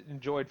 I just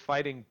enjoyed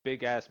fighting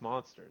big ass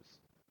monsters.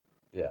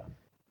 Yeah.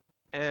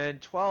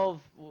 And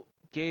 12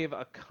 gave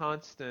a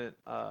constant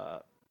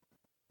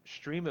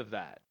stream of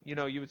that. You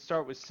know, you would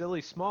start with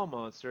silly small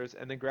monsters,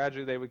 and then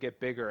gradually they would get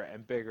bigger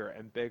and bigger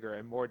and bigger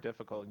and more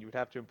difficult, and you would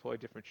have to employ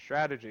different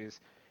strategies.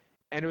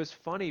 And it was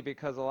funny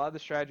because a lot of the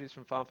strategies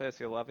from Final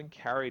Fantasy 11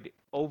 carried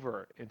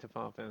over into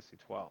Final Fantasy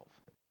 12.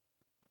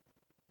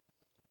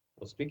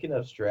 Well, speaking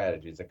of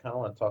strategies, I kind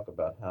of want to talk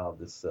about how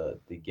this the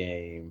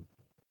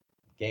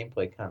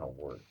gameplay kind of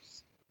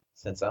works.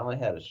 Since I only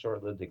had a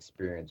short-lived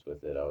experience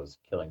with it, I was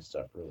killing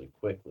stuff really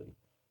quickly.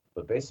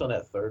 But based on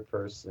that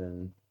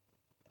third-person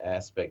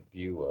aspect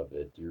view of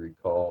it, do you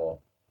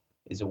recall,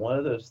 is it one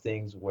of those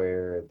things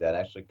where that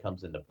actually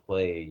comes into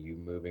play, you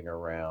moving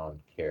around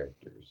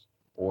characters?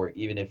 Or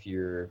even if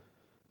you're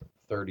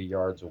 30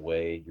 yards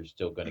away, you're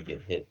still going to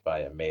get hit by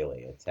a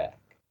melee attack?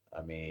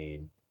 I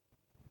mean,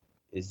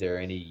 is there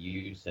any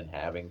use in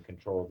having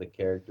control of the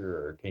character,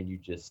 or can you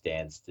just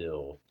stand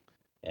still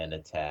and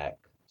attack,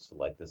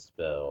 select the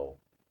spell?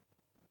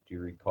 Do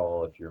you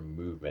recall if your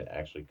movement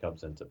actually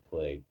comes into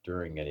play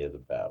during any of the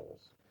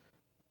battles?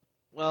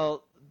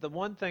 Well, the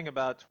one thing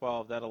about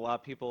 12 that a lot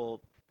of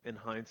people in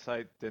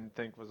hindsight didn't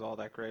think was all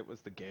that great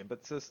was the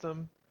gambit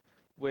system,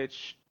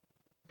 which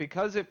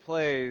because it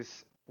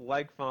plays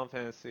like Final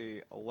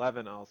Fantasy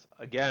 11,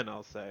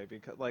 I'll say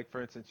because like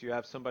for instance, you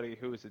have somebody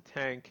who is a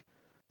tank,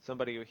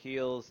 somebody who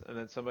heals, and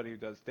then somebody who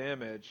does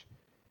damage.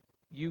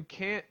 You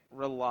can't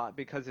rely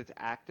because it's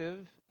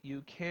active.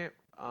 You can't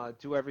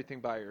do everything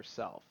by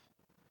yourself.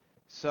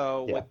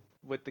 So Yeah,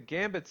 with the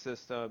gambit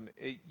system,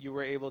 you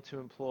were able to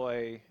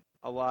employ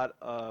a lot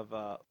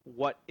of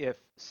what if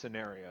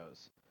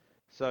scenarios.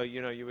 So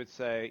you know you would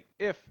say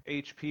if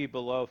HP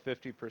below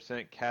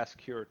 50% cast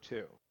cure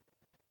 2.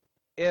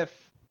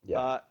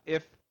 yeah.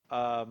 If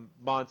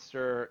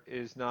monster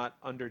is not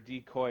under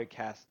decoy,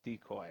 cast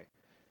decoy.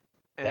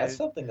 That's And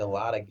something a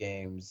lot of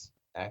games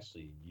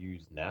actually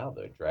use now,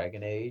 though.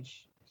 Dragon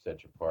Age, you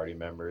set your party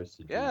members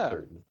to do yeah,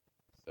 certain.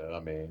 So, I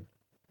mean,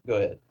 go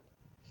ahead.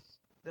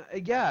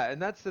 yeah,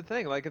 and that's the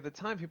thing. Like at the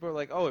time, people were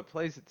like, "Oh, it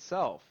plays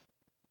itself,"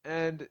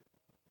 and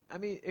I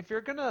mean, if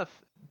you're gonna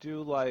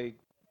do like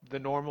the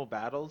normal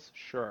battles,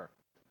 sure.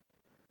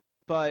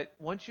 But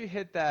once you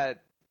hit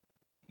that,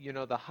 you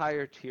know, the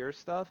higher tier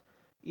stuff,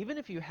 even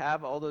if you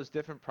have all those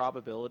different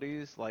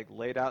probabilities like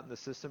laid out in the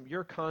system,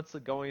 you're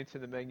constantly going into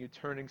the menu,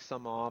 turning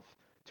some off,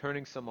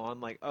 turning some on.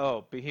 Like,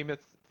 oh,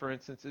 Behemoth, for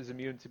instance, is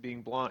immune to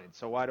being blind.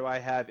 So why do I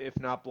have if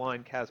not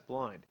blind, cast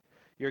blind?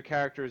 Your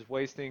character is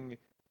wasting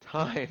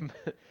time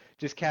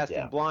just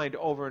casting Yeah. blind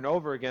over and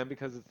over again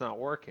because it's not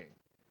working.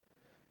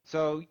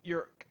 So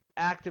you're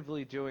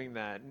actively doing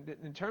that.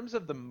 In terms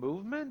of the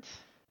movement,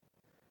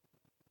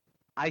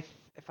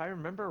 if I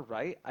remember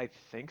right, I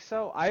think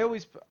so. I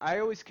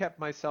always kept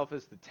myself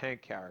as the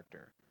tank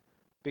character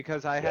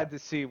because I Yeah. had to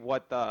see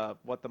what the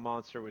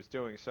monster was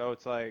doing. So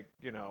it's like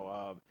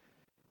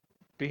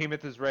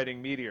Behemoth is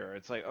raiding Meteor.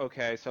 It's like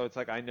okay, so it's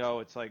like I know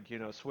it's like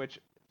switch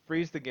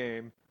freeze the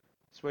game,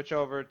 switch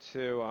over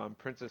to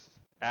Princess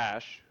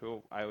Ash,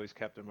 who I always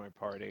kept in my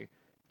party,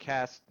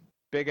 cast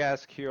big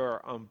ass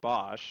cure on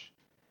Bosch,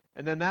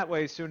 and then that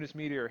way, as soon as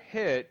Meteor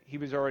hit, he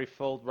was already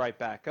filled right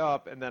back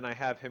up, and then I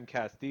have him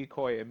cast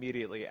Decoy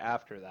immediately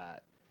after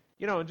that.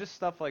 You know, and just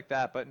stuff like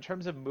that. But in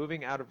terms of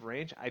moving out of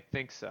range, I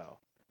think so.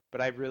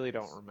 But I really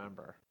don't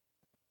remember.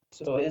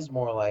 So it is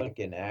more like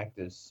an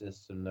active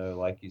system, though.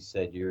 Like you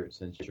said,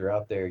 since you're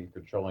out there, you're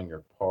controlling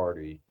your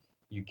party.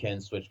 You can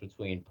switch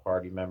between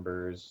party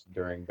members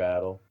during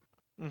battle.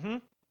 Mm-hmm.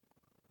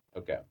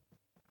 Okay,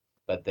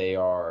 but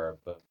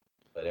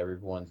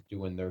everyone's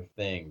doing their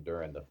thing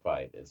during the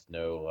fight. It's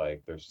no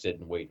like they're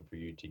sitting waiting for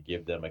you to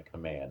give them a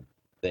command.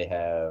 They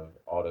have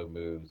auto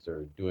moves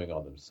they're doing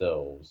on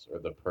themselves or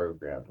the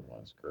programmed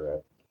ones,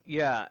 correct?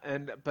 Yeah,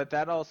 and but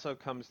that also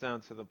comes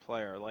down to the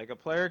player. Like a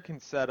player can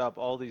set up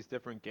all these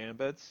different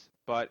gambits,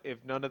 but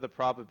if none of the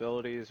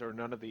probabilities or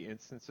none of the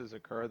instances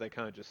occur, they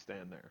kind of just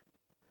stand there.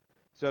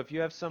 So if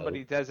you have Oh,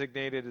 somebody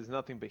designated as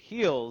nothing but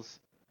heals,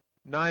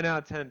 9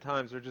 out of 10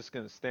 times they're just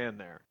going to stand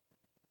there.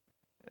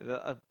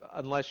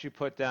 Unless you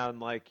put down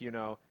like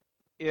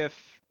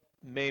if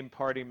main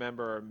party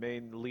member or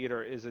main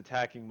leader is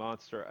attacking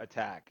monster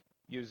attack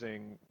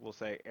using we'll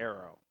say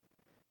arrow.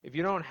 If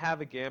you don't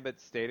have a gambit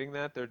stating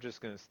that, they're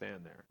just going to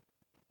stand there.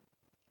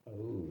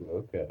 oh,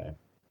 okay.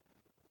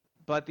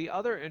 But the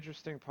other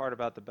interesting part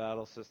about the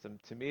battle system,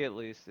 to me at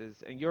least,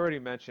 is, and you already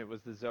mentioned,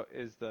 was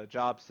is the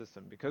job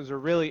system because there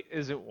really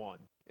isn't one.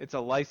 It's a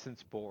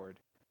license board,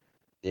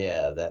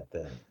 Yeah, that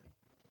thing.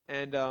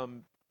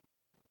 and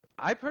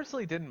I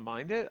personally didn't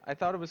mind it. I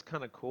thought it was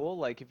kind of cool.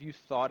 Like if you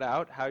thought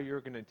out how you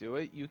were going to do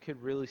it, you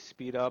could really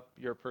speed up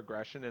your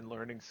progression in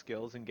learning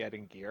skills and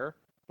getting gear.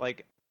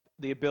 Like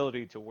the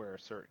ability to wear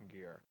certain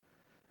gear.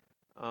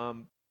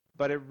 Um,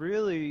 but it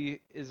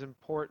really is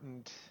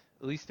important,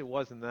 at least it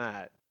was in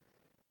that,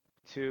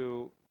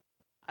 to,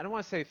 I don't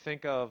want to say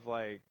think of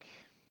like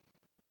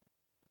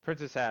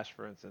Princess Ash,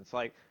 for instance.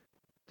 Like,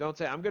 don't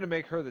say, I'm going to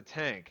make her the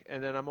tank,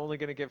 and then I'm only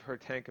going to give her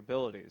tank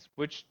abilities,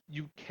 which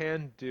you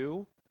can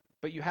do,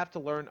 but you have to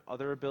learn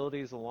other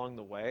abilities along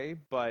the way.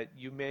 But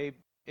you may,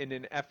 in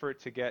an effort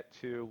to get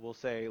to, we'll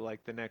say,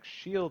 like the next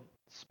shield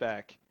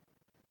spec,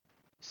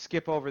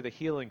 skip over the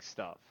healing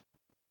stuff.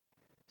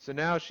 So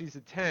now she's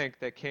a tank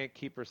that can't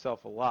keep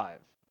herself alive.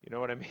 You know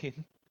what I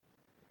mean?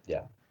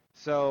 Yeah.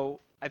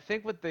 So I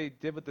think what they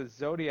did with the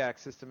Zodiac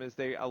system is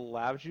they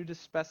allowed you to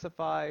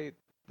specify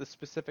the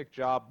specific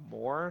job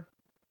more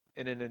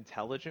in an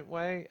intelligent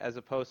way, as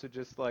opposed to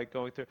just like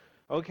going through,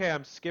 okay,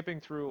 I'm skipping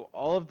through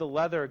all of the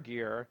leather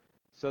gear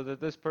so that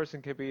this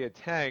person can be a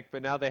tank,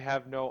 but now they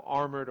have no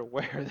armor to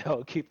wear that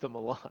will keep them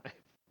alive.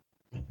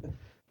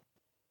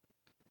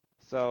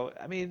 So,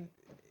 I mean,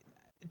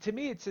 to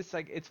me, it's just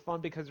like it's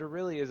fun because there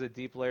really is a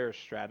deep layer of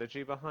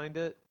strategy behind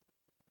it.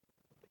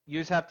 You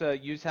just have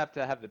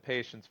to have the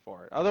patience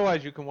for it.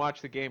 Otherwise, you can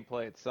watch the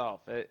gameplay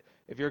itself.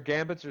 If your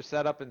gambits are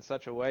set up in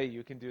such a way,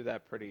 you can do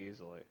that pretty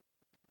easily.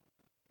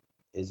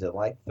 Is it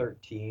like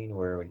 13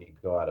 where when you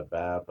go out of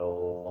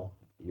battle,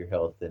 your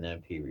health and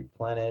MP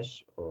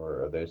replenish,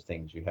 or are those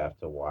things you have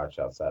to watch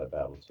outside of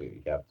battle too?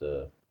 You have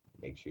to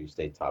make sure you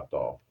stay topped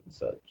off and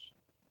such.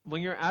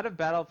 When you're out of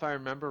battle, if I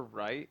remember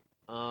right,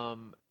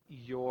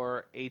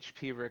 your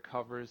HP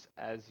recovers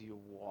as you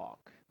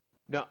walk.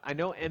 No, I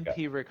know Okay.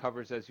 MP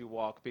recovers as you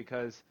walk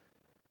because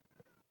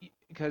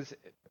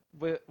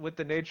with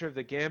the nature of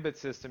the gambit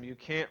system, you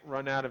can't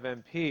run out of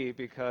MP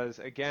because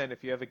again,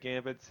 if you have a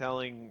gambit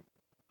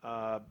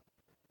uh,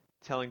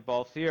 telling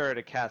Balthier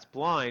to cast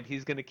blind,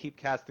 he's going to keep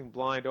casting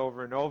blind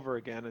over and over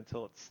again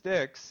until it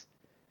sticks,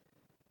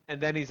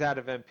 and then he's out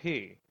of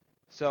MP.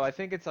 So I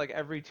think it's like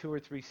every 2 or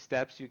 3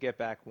 steps you get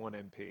back 1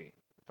 MP,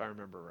 if I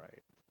remember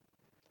right.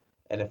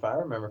 And if I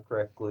remember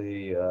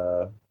correctly,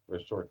 for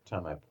a short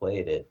time I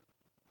played it,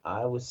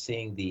 I was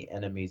seeing the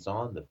enemies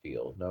on the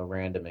field, no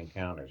random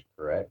encounters,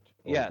 correct?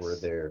 Or were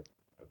Yes, there?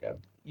 Okay,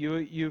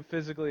 you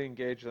physically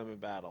engage them in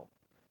battle,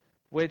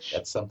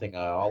 which that's something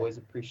I always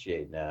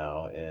appreciate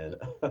now in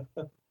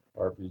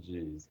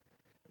RPGs.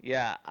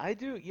 yeah, I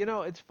do.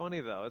 It's funny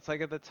though. It's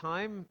like at the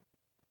time,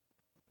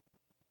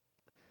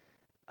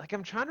 like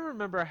I'm trying to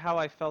remember how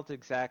I felt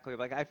exactly.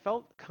 Like I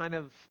felt kind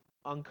of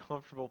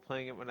uncomfortable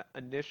playing it when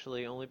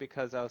initially, only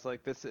because I was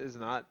like, this is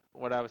not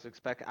what I was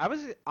expecting. I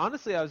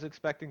was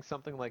expecting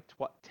something like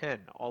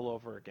 10 all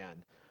over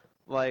again.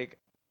 Like,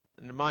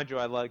 and mind you,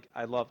 I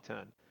love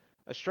 10.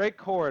 A straight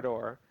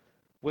corridor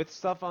with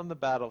stuff on the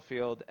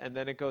battlefield, and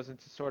then it goes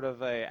into sort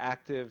of a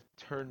active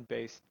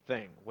turn-based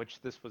thing,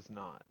 which this was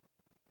not.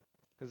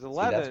 Because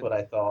See, that's 11, what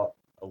I thought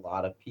a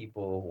lot of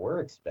people were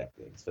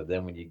expecting. So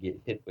then when you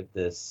get hit with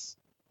this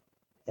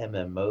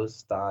MMO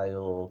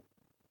style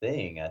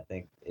thing, I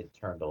think it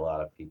turned a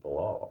lot of people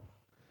off.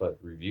 But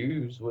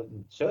reviews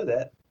wouldn't show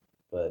that.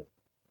 But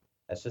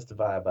that's just the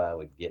vibe I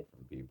would get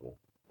from people.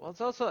 well,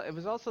 it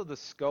was also the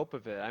scope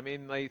of it. I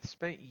mean, they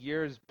spent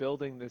years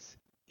building this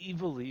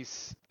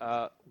Evilise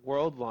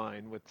world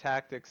line with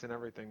tactics and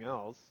everything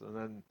else, and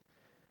then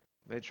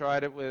they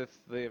tried it with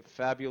the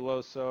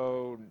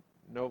Fabuloso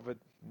Nova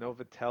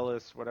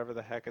Novatellis, whatever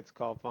the heck it's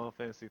called, Final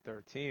Fantasy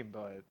 13.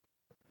 But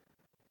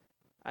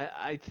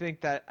I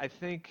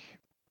think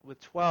with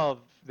 12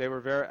 they were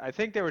very. I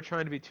think they were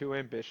trying to be too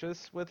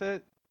ambitious with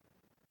it.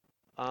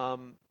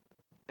 Um,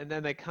 and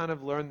then they kind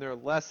of learned their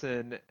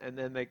lesson, and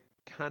then they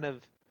kind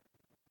of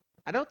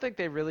I don't think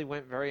they really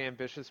went very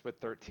ambitious with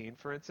 13,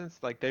 for instance.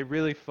 Like they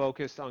really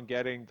focused on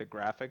getting the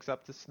graphics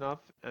up to snuff,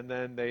 and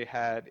then they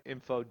had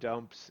info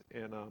dumps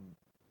in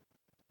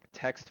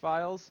text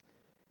files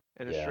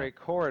in a Yeah. straight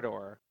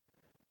corridor,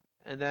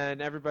 and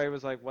then everybody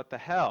was like, "What the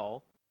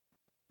hell?"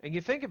 And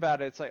you think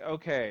about it, it's like,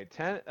 okay,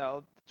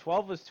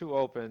 12 was too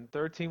open,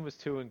 13 was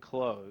too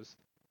enclosed,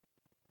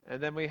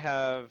 and then we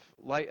have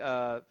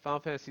Final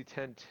Fantasy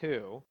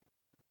 10-2,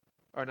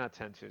 or not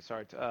 10-2,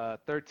 sorry, But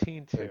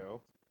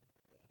 13-2,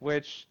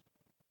 which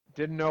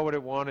didn't know what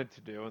it wanted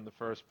to do in the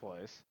first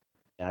place.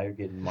 now you're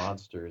getting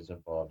monsters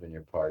involved in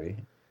your party.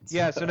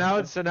 Yeah, so now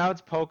it's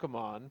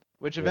Pokemon,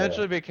 which Yeah.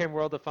 eventually became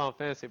World of Final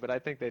Fantasy, but I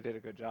think they did a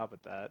good job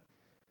at that.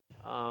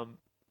 Um,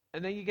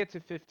 and then you get to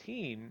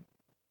 15,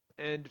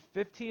 and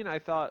 15 I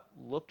thought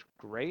looked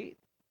great,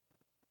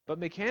 but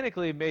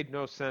mechanically it made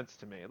no sense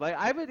to me. Like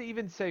I would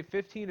even say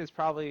 15 is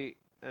probably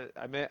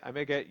I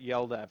may get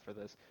yelled at for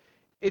this.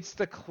 It's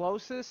the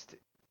closest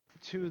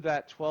to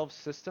that 12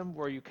 system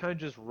where you kind of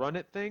just run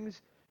at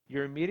things.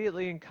 You're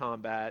immediately in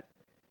combat.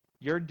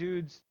 Your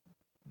dudes,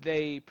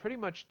 they pretty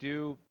much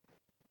do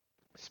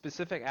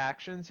specific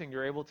actions, and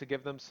you're able to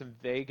give them some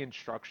vague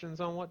instructions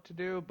on what to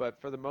do. But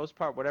for the most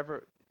part,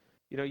 whatever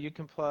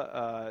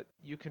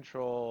you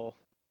control.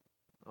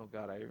 Oh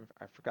God,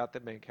 I forgot the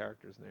main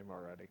character's name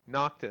already.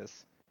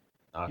 Noctis.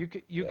 Not,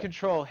 You yeah.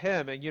 control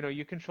him, and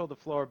you control the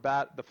flow of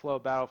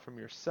battle from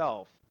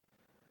yourself.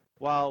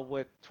 While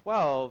with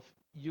 12,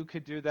 you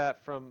could do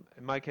that from,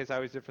 in my case, I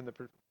always did from the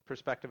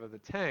perspective of the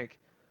tank,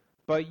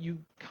 but you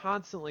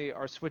constantly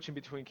are switching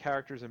between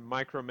characters and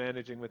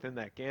micromanaging within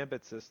that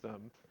gambit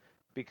system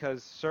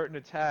because certain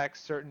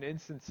attacks, certain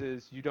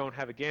instances, you don't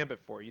have a gambit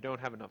for. You don't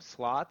have enough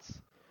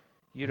slots.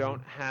 You Hmm.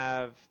 don't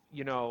have,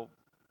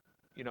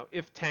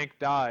 if tank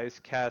dies,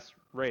 cast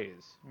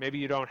raise. Maybe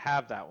you don't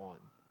have that one.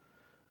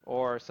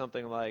 Or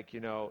something like,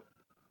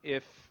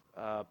 if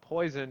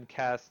poison,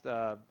 cast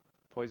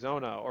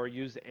poisona or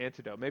use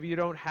antidote. Maybe you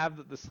don't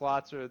have the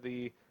slots or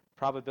the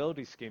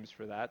probability schemes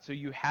for that, so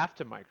you have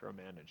to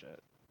micromanage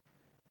it.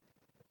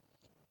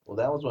 Well,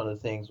 that was one of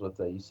the things with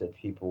you said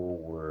people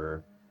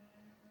were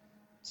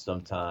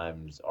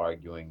sometimes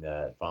arguing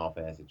that Final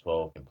Fantasy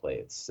 12 can play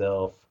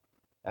itself.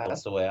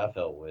 That's the way I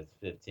felt with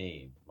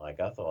 15. Like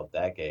I thought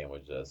that game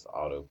was just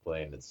auto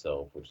playing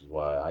itself, which is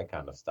why I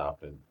kind of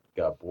stopped and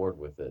got bored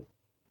with it.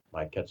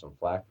 Might catch some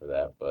flack for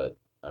that, but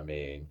I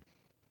mean,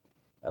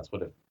 that's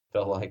what it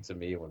felt like to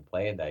me when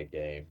playing that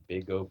game.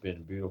 Big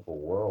open, beautiful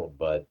world,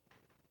 but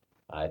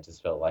I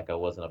just felt like I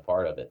wasn't a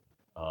part of it.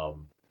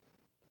 Um,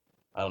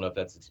 I don't know if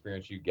that's the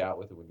experience you got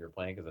with it when you were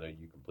playing, because I know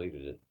you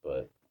completed it,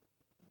 but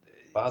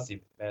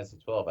Fantasy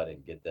 12, I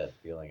didn't get that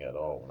feeling at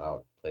all when I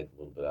played the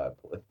little bit I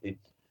played.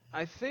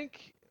 I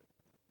think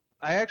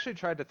I actually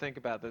tried to think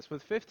about this.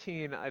 With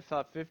 15, I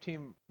thought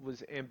 15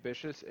 was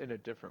ambitious in a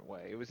different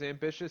way. It was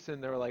ambitious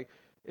and they were like,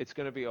 it's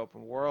going to be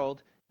open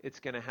world, it's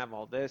going to have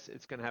all this,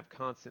 it's going to have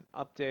constant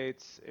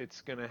updates,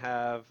 it's going to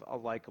have a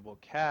likable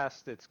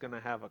cast, it's going to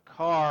have a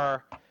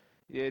car,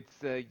 it's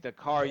the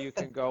car you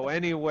can go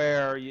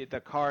anywhere, the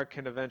car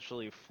can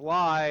eventually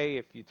fly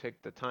if you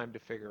take the time to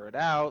figure it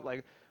out,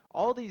 like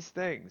all these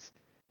things.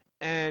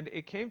 And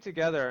it came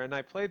together, and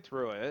I played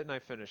through it, and I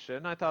finished it,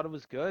 and I thought it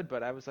was good,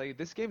 but I was like,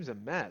 this game's a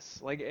mess.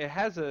 Like, it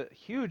has a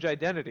huge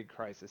identity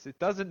crisis. It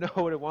doesn't know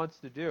what it wants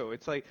to do.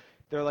 It's like,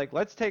 they're like,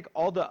 let's take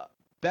all the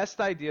best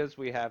ideas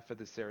we have for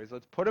the series,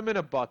 let's put them in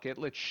a bucket,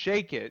 let's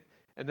shake it,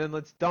 and then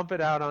let's dump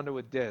it out onto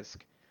a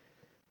disc.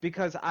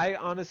 Because I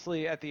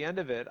honestly, at the end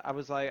of it, I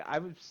was like,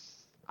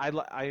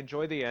 I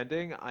enjoyed the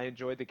ending, I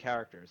enjoyed the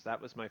characters.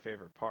 That was my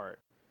favorite part.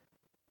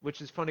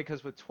 Which is funny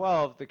because with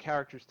 12, the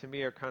characters to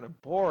me are kind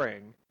of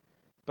boring,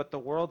 but the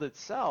world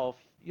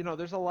itself,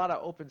 there's a lot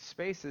of open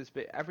spaces,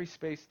 but every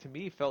space to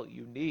me felt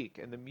unique,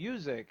 and the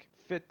music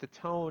fit the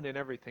tone and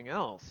everything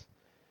else.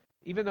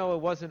 Even though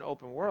it wasn't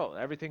open world,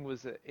 everything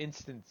was an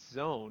instant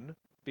zone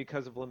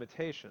because of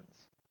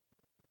limitations.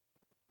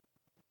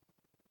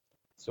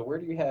 So where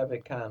do you have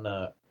it kind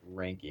of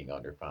ranking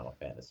on your Final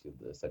Fantasy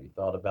list? Have you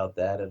thought about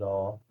that at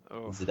all?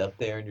 Oh, Is it up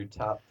there in your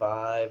top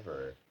five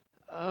or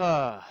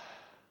uh,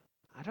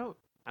 I don't,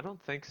 I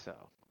don't think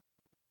so.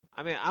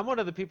 I mean, I'm one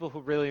of the people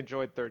who really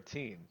enjoyed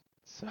 13,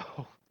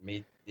 so.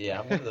 me? Yeah,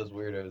 I'm one of those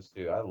weirdos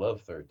too. I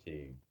love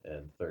 13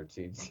 and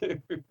 13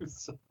 too.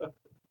 So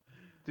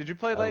Did you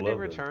play I Lightning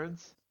love those.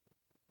 Returns?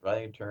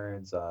 Running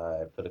turns,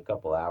 I put a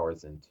couple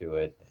hours into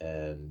it,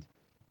 and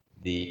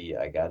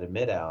I gotta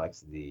admit,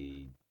 Alex,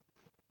 the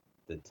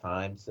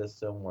time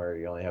system where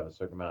you only have a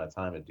certain amount of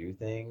time to do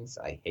things,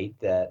 I hate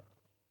that.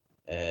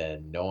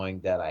 And knowing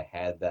that I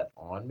had that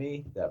on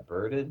me, that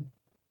burden,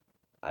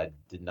 I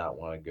did not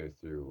want to go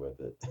through with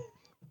it.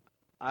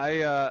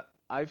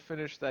 I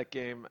finished that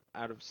game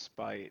out of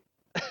spite.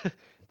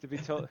 To be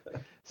told.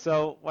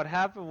 So what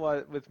happened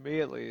was with me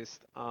at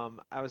least,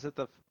 I was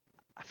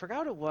I forgot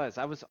what it was.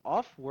 I was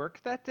off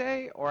work that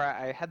day, or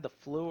I had the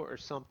flu or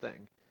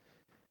something.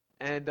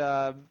 And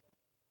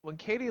when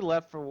Katie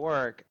left for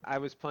work, I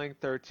was playing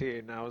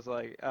 13. I was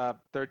like,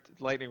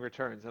 Lightning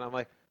Returns, and I'm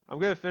like, I'm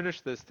gonna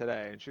finish this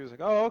today. And she was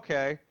like, oh,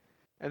 okay.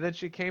 And then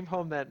she came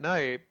home that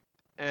night,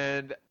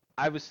 and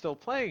I was still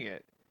playing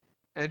it.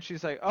 And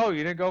she's like, "Oh,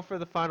 you didn't go for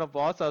the final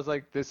boss?" I was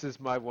like, "This is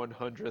my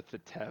 100th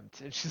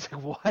attempt." And she's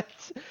like,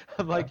 "What?"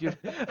 I'm like, "You,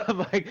 I'm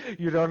like,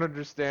 you don't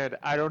understand.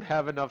 I don't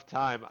have enough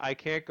time. I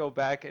can't go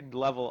back and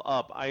level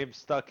up. I am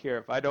stuck here.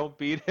 If I don't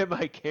beat him,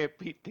 I can't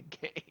beat the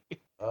game."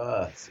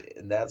 See,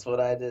 and that's what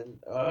I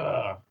didn't.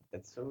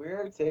 It's so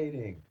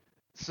irritating.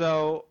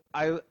 So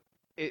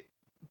it,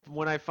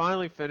 when I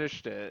finally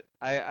finished it,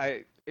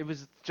 it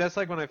was just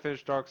like when I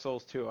finished Dark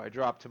Souls 2. I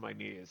dropped to my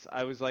knees.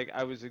 I was like,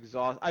 I was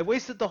exhausted. I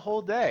wasted the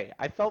whole day.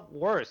 I felt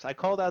worse. I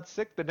called out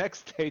sick the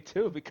next day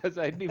too because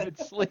I didn't even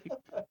sleep.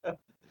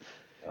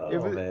 It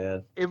Oh was,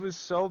 man. it was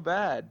so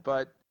bad.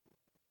 But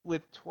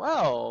with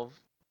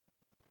 12,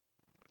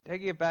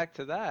 taking it back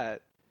to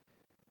that,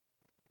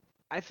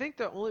 I think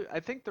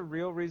the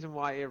real reason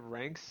why it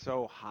ranks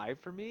so high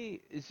for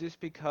me is just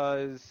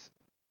because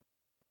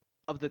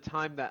of the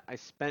time that I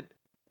spent,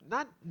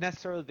 not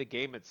necessarily the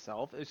game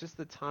itself, it's just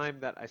the time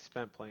that I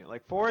spent playing it.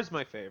 Like 4 is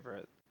my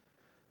favorite,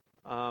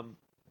 um,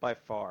 by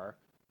far.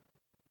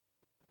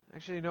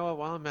 Actually, you know what?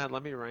 While I'm mad,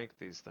 let me rank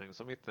these things.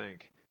 Let me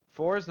think.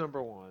 4 is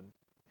number one,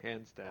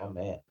 hands Oh down.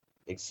 man.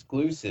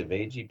 Exclusive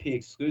AGP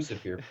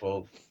exclusive here,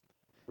 folks.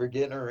 We're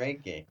getting a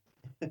ranking.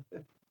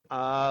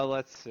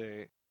 Let's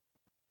see.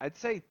 I'd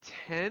say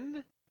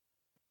 10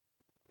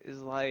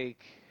 is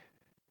like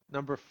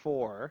number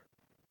 4.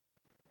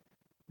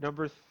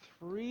 Number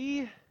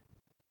 3,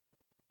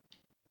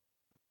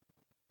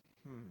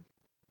 hmm.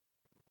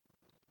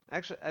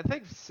 Actually, I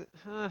think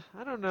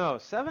I don't know.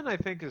 7 I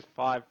think is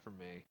 5 for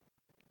me.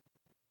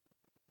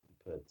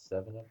 Put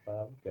 7 and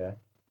 5. Okay.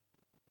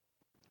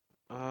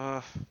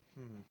 Uh,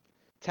 hmm.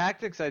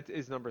 Tactics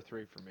is number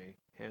 3 for me,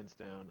 hands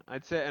down.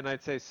 I'd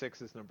say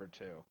 6 is number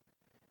 2.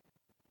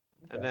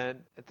 And Okay.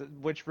 then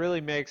which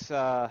really makes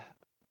 12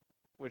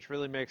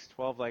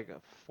 like a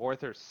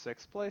fourth or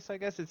sixth place, I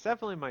guess. It's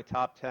definitely my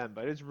top 10,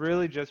 but it's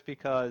really just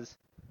because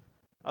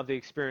of the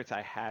experience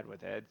I had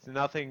with it. It's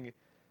nothing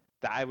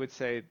that I would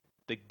say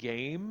the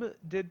game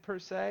did per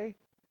se,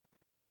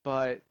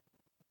 but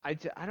I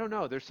don't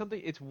know. There's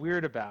something, it's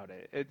weird about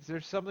it.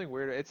 There's something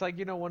weird. It's like,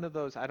 one of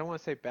those, I don't want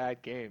to say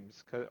bad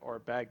games or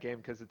bad game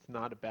because it's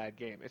not a bad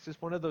game. It's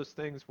just one of those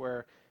things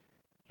where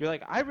you're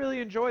like, I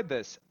really enjoyed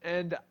this,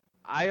 and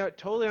I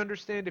totally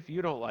understand if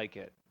you don't like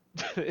it.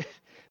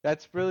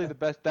 That's really the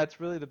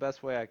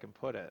best way I can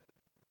put it.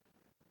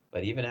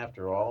 But even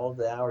after all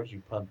the hours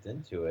you pumped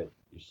into it,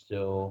 you're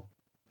still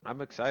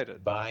I'm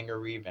excited. buying a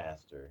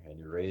remaster and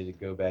you're ready to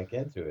go back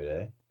into it,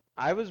 eh?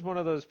 I was one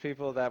of those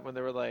people that when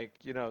they were like,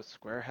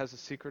 Square has a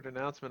secret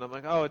announcement, I'm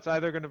like, oh, it's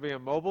either going to be a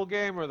mobile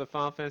game or the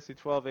Final Fantasy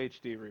 12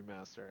 HD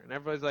remaster. And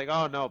everybody's like,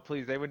 oh no,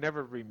 please, they would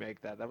never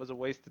remake that. That was a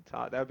waste of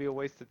time. That would be a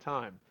waste of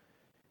time.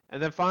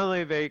 And then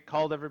finally they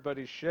called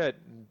everybody's shit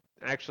and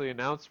actually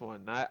announced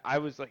one. I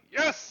was like,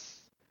 yes,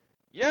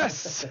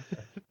 yes.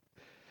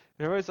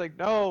 And everybody's like,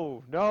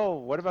 no, no.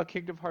 What about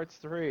Kingdom Hearts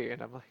 3?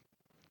 And I'm like,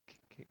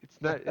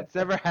 it's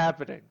never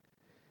happening.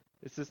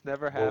 It's just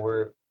never Well,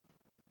 happening.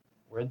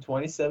 we're in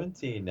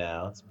 2017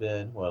 now. It's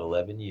been what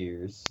 11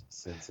 years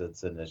since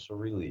its initial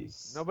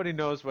release. Nobody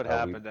knows what We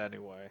happened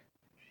anyway.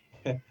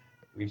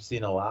 we've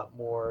seen a lot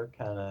more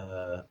kind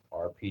of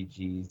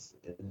RPGs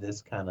in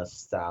this kind of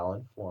style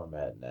and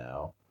format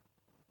now.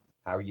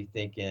 How are you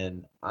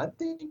thinking? I'm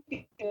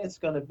thinking it's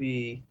going to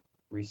be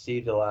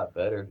received a lot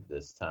better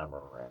this time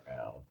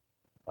around.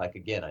 Like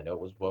again, I know it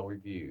was well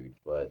reviewed,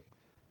 but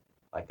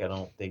like I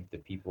don't think the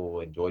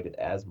people enjoyed it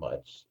as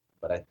much.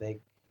 But I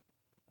think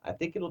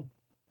it'll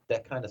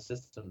that kind of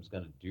system's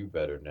going to do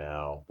better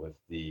now with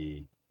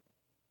the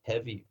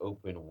heavy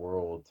open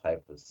world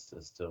type of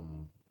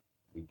system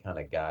we kind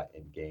of got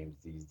in games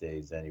these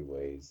days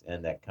anyways,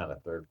 and that kind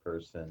of third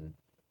person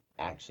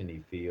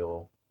actiony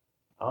feel.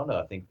 I don't know.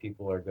 I think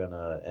people are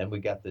gonna, and we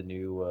got the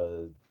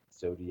new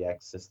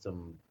Zodiac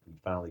system we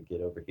finally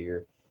get over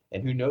here,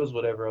 and who knows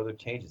whatever other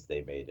changes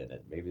they made in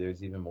it. Maybe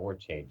there's even more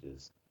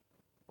changes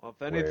Well,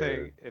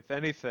 where if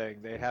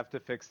anything, they have to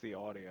fix the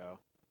audio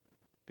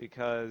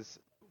because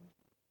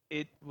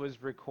it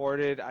was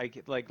recorded.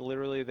 Like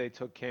literally they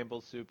took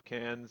Campbell soup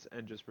cans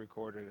and just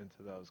recorded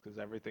into those because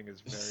everything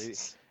is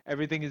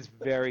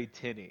very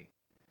tinny.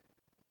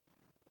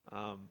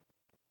 Um,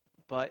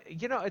 but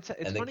it's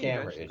and the funny you camera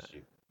mention that.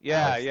 issue. Yeah,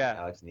 Alex yeah.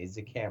 Alex needs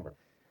a camera.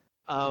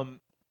 Um,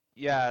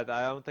 yeah,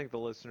 I don't think the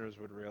listeners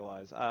would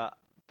realize.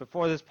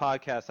 Before this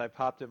podcast, I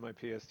popped in my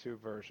PS2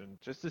 version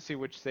just to see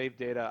which save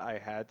data I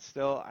had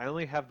still. I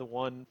only have the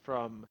one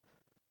from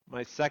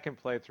my second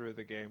playthrough of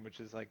the game, which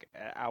is like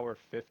hour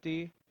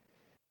 50.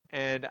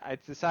 And I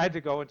decided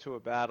to go into a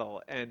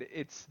battle, and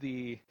it's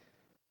the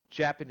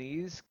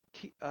Japanese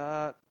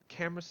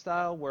camera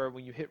style where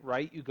when you hit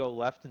right, you go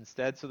left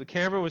instead. So the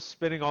camera was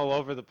spinning all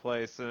over the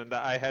place, and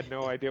I had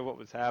no idea what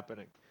was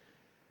happening.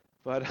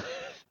 But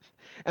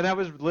and I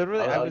was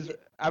literally Oh, I oh, was yeah,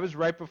 I was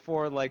right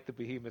before like the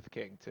Behemoth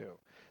King too,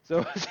 so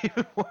it was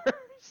even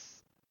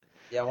worse.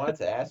 yeah. I wanted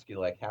to ask you,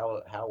 like,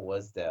 how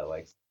was that?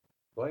 Like,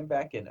 going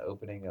back and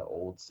opening an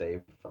old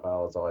save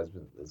file has always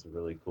been is a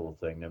really cool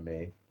thing to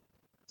me.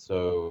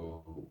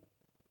 So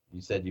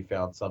you said you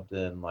found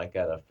something like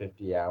at a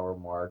 50-hour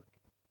mark.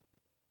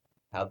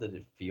 How did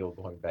it feel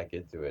going back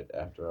into it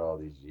after all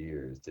these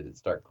years? Did it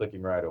start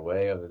clicking right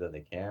away, other than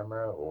the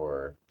camera,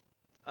 or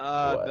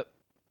The what?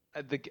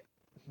 the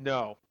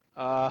no.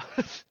 Uh,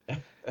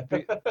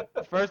 the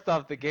first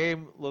off, the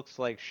game looks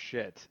like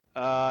shit.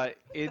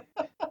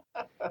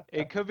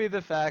 It could be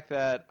the fact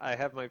that I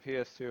have my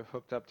PS2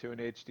 hooked up to an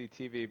HD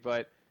TV,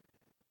 but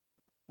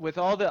with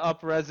all the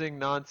up-resing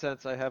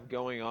nonsense I have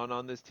going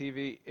on this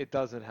TV, it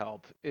doesn't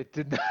help. It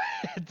did not,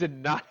 it did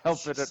not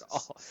help it at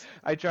all.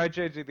 I tried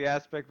changing the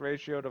aspect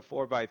ratio to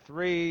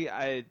 4:3.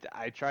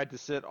 I tried to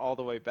sit all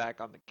the way back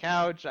on the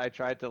couch. I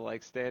tried to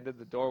like stand in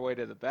the doorway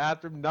to the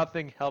bathroom.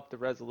 Nothing helped the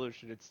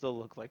resolution. It still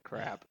looked like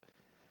crap.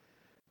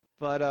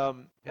 But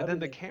and How then did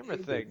the they camera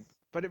do this? thing,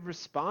 but it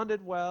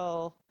responded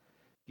well.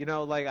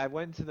 Like I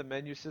went into the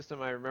menu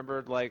system. I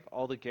remembered like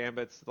all the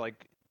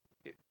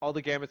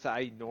gambits that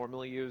I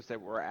normally use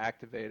that were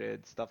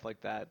activated, stuff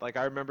like that. Like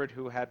I remembered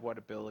who had what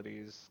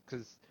abilities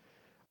because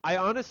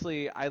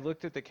I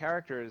looked at the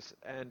characters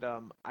and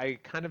I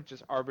kind of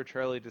just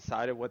arbitrarily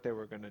decided what they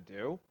were gonna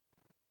do.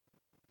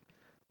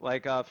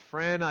 Like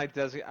Fran, I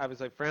was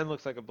like Fran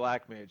looks like a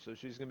black mage, so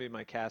she's gonna be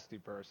my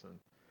casty person.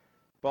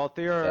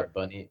 Is Balthier, that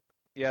bunny?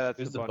 Yeah, that's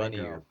the Who's the bunny bunny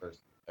girl. ear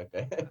person?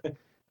 Okay.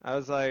 I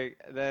was like,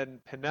 then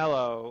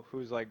Penelo,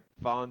 who's like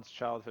Vaughn's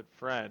childhood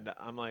friend,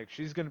 I'm like,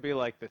 she's gonna be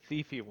like the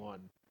thiefy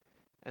one.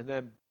 And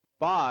then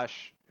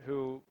Bosch,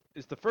 who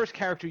is the first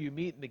character you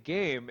meet in the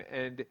game,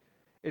 and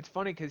it's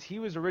funny because he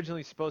was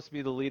originally supposed to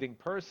be the leading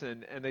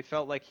person, and they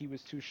felt like he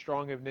was too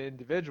strong of an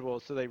individual,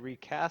 so they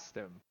recast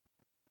him.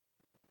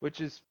 Which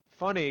is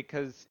funny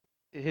because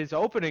his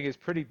opening is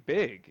pretty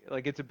big,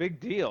 like it's a big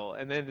deal,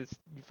 and then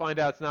you find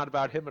out it's not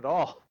about him at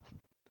all.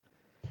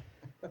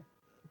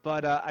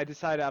 But I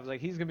decided I was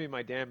like, he's gonna be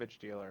my damage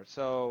dealer.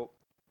 So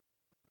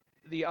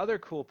the other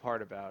cool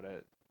part about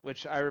it,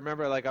 which I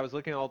remember, like I was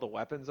looking at all the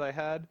weapons I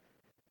had.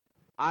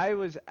 I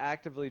was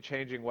actively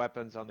changing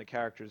weapons on the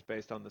characters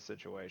based on the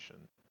situation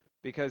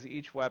because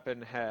each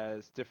weapon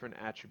has different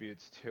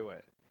attributes to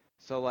it.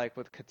 So like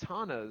with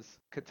katanas,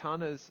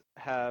 katanas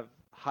have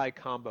high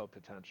combo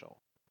potential.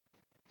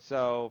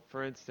 So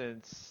for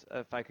instance,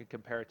 if I could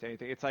compare it to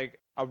anything, it's like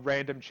a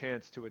random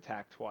chance to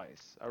attack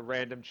twice, a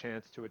random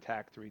chance to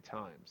attack 3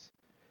 times. Okay.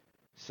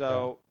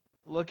 So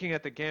looking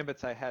at the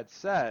gambits I had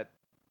set,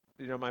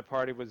 my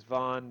party was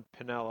Vaughn,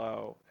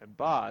 Pinello, and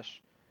Bosch.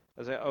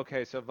 I was like,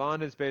 okay, so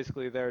Vaughn is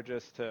basically there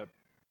just to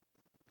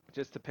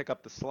pick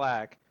up the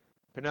slack.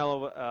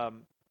 Pinello,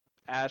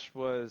 Ash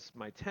was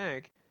my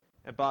tank,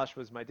 and Bosch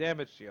was my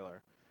damage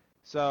dealer.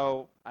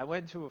 So I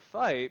went to a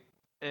fight,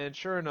 and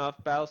sure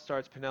enough, battle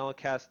starts. Pinello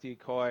casts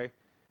decoy.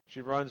 She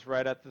runs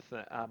right at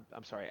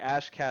I'm sorry,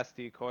 Ash casts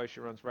decoy.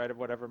 She runs right at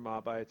whatever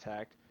mob I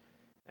attacked.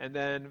 And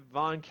then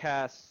Vaughn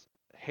casts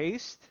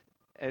haste,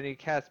 and he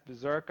cast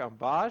berserk on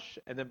Bosch,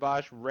 and then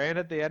Bosch ran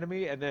at the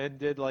enemy and then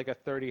did like a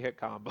 30-hit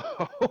combo,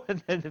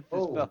 and then it just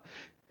Oh, fell.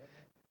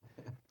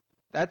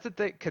 That's the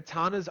thing.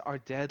 Katanas are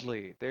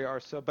deadly. They are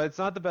so, but it's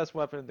not the best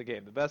weapon in the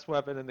game. The best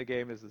weapon in the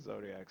game is the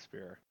Zodiac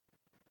Spear.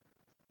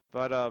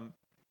 But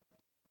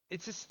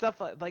it's just stuff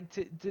like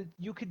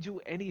you could do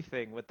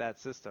anything with that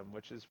system,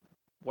 which is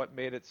what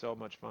made it so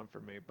much fun for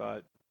me.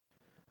 But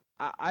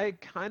I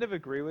kind of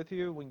agree with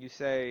you when you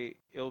say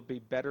it'll be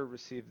better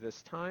received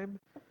this time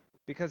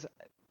because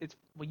it's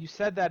when you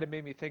said that it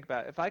made me think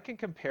about if I can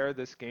compare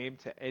this game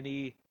to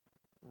any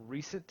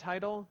recent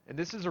title, and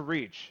this is a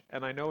reach,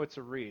 and I know it's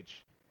a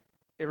reach.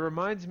 It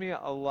reminds me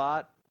a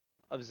lot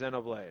of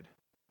Xenoblade yeah.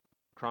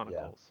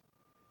 Chronicles.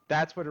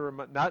 That's what it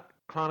reminds. Not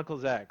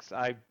Chronicles X.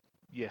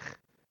 Yeah.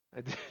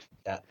 I did.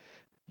 Yeah,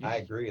 Yeah. I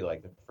agree.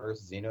 Like the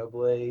first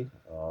Xenoblade,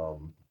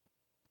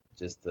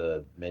 just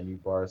the menu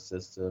bar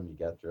system.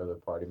 You got your other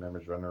party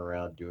members running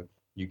around doing.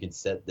 You can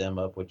set them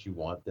up what you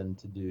want them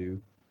to do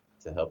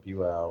to help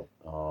you out.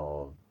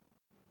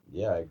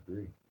 Yeah, I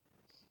agree.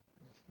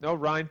 No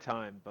rhyme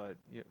time, but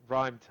yeah,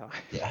 rhyme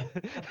Yeah,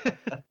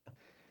 time.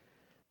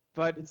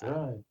 But it's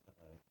right.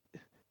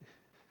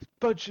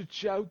 bunch of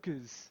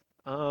jokers.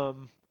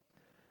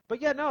 But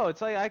yeah, no,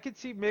 it's like I could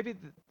see maybe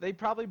they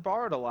probably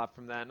borrowed a lot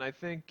from that, and I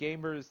think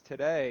gamers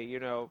today,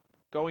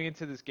 going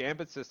into this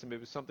Gambit system, it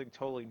was something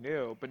totally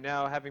new. But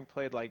now having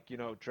played like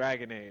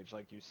Dragon Age,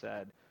 like you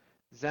said,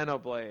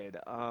 Xenoblade,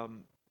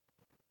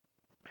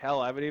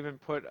 hell, I would even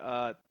put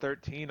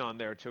 13 on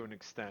there to an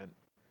extent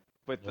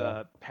with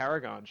Yeah,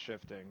 Paragon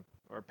shifting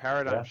or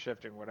Paradigm yeah.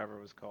 shifting, whatever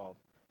it was called.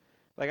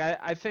 Like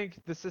I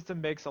think the system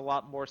makes a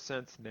lot more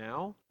sense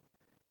now,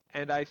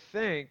 and I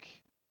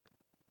think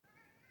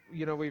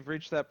we've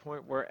reached that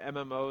point where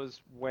MMOs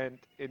went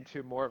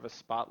into more of a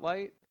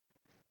spotlight.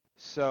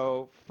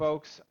 So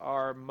folks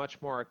are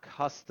much more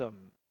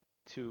accustomed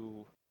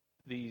to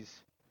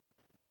these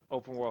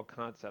open world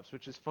concepts,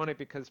 which is funny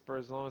because for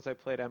as long as I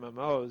played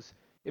MMOs,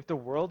 if the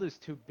world is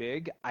too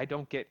big, I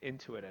don't get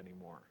into it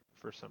anymore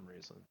for some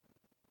reason.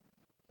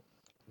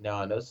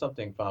 Now I know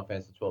something Final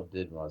Fantasy 12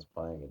 did when I was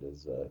playing it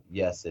is,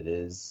 yes, it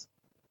is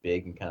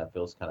big and kind of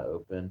feels kind of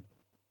open,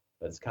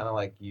 but it's kind of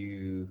like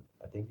you.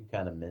 I think you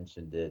kind of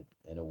mentioned it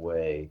in a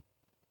way.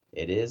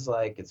 It is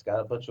like it's got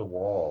a bunch of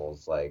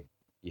walls, like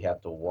you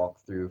have to walk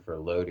through for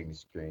loading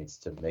screens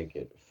to make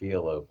it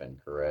feel open,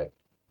 correct?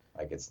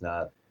 Like it's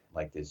not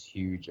like this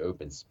huge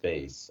open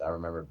space. I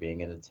remember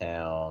being in a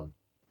town,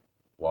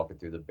 walking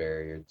through the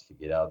barrier to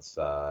get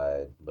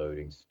outside,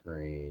 loading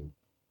screen,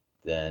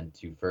 then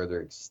to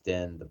further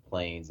extend the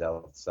planes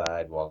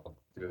outside, walk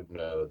through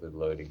another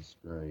loading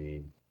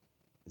screen.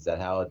 Is that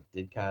how it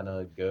did kind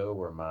of go,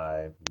 or am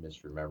I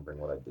misremembering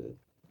what I did?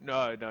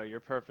 No, no, you're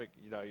perfect.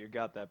 You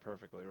got that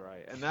perfectly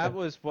right. And that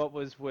was what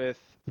was with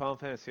Final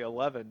Fantasy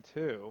 11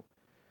 too,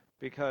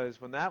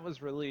 because when that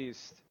was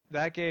released,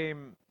 that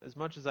game, as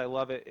much as I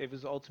love it, it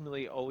was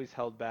ultimately always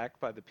held back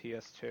by the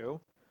PS2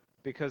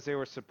 because they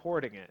were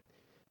supporting it.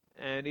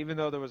 And even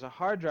though there was a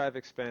hard drive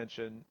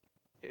expansion,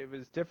 it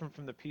was different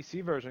from the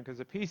PC version because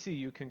the PC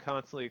you can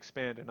constantly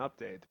expand and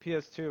update. The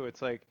PS2,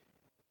 it's like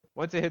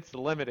once it hits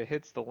the limit, it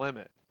hits the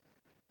limit.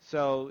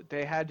 So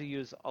they had to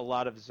use a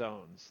lot of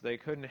zones. They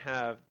couldn't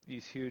have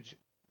these huge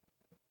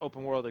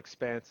open world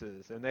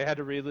expanses, and they had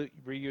to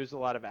reuse a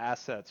lot of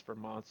assets for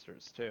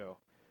monsters too.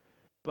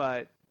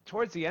 But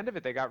towards the end of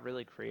it, they got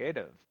really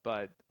creative.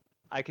 But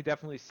I could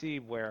definitely see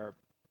where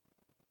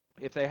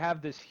if they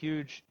have this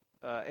huge,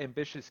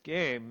 ambitious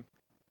game,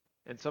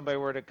 and somebody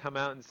were to come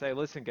out and say,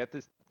 "Listen, get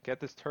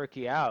this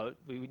turkey out.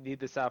 We need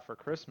this out for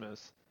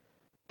Christmas."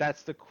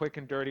 That's the quick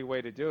and dirty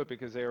way to do it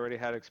because they already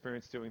had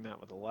experience doing that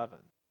with 11.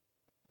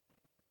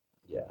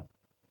 Yeah.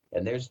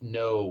 And there's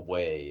no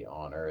way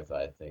on earth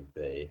I think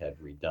they had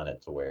redone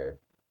it to where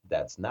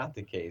that's not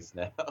the case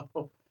now.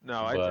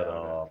 No, I But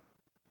doubt it.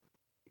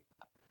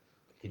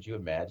 could you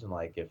imagine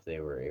like if they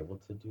were able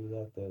to do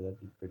that though? That'd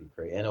be pretty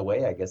crazy. In a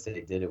way, I guess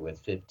they did it with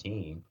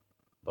 15,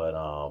 but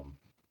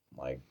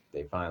like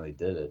they finally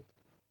did it.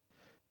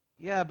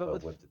 Yeah, but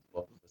But with with the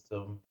 12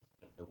 system,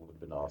 it would have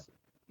been awesome.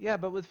 yeah,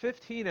 but with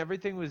 15,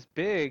 everything was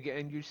big,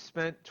 and you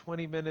spent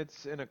 20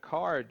 minutes in a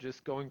car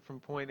just going from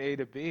point A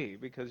to B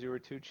because you were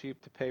too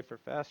cheap to pay for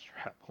fast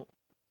travel.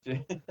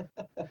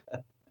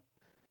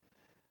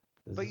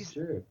 This But is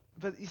true.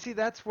 but you see,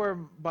 that's where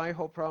my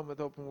whole problem with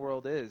open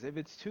world is. If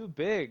it's too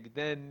big,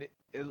 then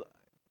it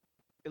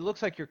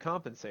looks like you're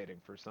compensating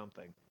for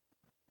something,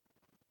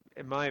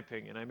 in my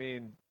opinion. I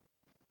mean,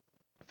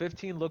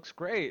 15 looks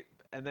great,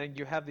 and then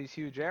you have these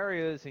huge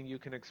areas and you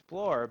can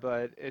explore,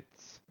 but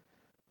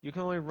you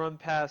can only run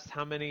past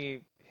how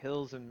many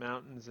hills and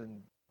mountains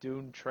and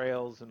dune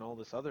trails and all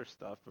this other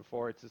stuff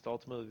before it's just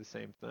ultimately the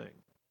same thing.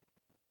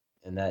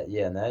 And that,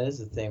 yeah, and that is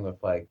the thing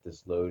with like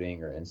this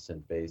loading or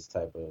instant based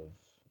type of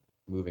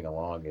moving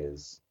along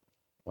is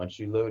once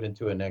you load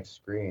into a next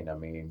screen, I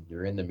mean,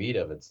 you're in the meat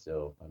of it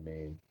still. I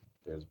mean,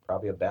 there's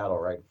probably a battle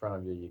right in front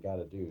of you got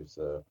to do.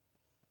 So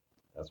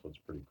that's what's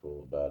pretty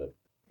cool about it.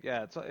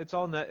 Yeah, it's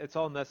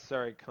all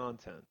necessary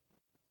content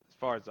as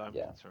far as I'm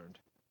Yeah. concerned.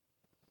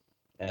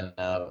 And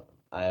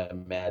I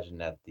imagine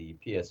that the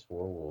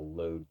PS4 will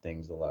load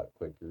things a lot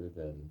quicker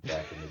than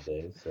back in the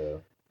day.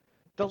 So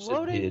The it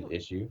should be an loading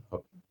issue.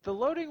 the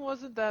loading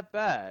wasn't that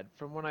bad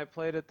from when I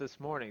played it this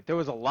morning. There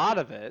was a lot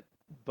of it,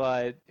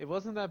 but it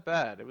wasn't that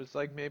bad. It was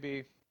like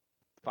maybe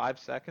 5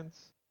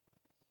 seconds.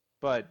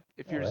 But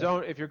All right.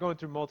 if you're going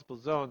through multiple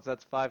zones,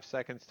 that's 5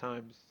 seconds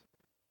times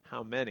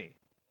how many?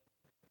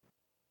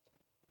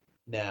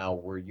 Now,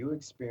 were you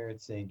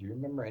experiencing, do you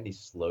remember any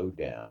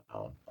slowdown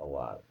a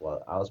lot?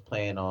 Well, I was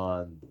playing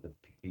on the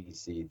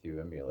PC through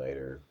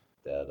emulator,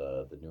 that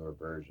the newer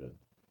version.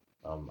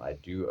 I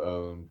do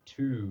own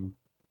two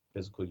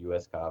physical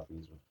US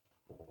copies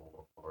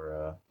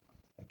for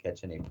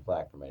catch any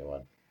flack from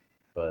anyone.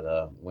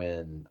 But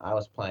when I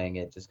was playing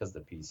it, just because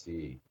the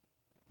PC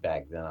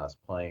back then I was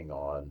playing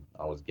on,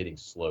 I was getting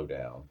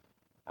slowdown.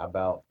 How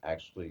about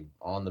actually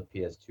on the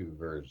PS2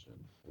 version?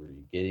 Were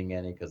you getting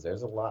any? Because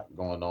there's a lot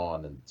going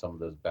on in some of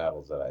those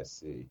battles that I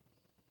see.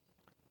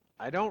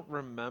 I don't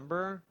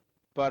remember,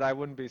 but I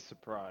wouldn't be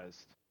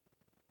surprised.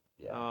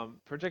 Yeah.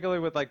 Particularly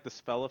with like the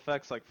spell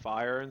effects like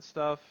fire and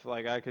stuff,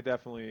 like I could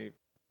definitely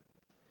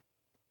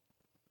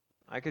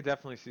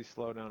see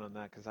slowdown on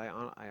that because I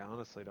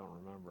honestly don't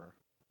remember.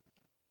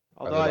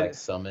 Are Although there like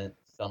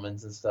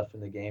summons and stuff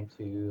in the game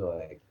too?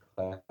 Like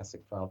classic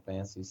Final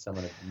Fantasy, summon a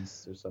beast or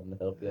something to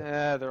help you?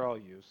 they're all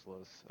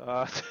useless.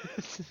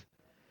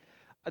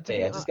 To Hey,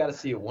 be I just got to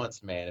see it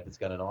once, man. If it's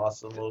got an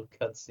awesome little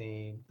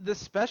cutscene. the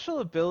special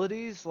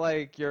abilities,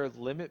 like your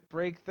limit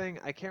break thing,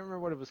 I can't remember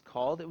what it was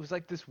called. It was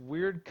like this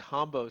weird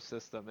combo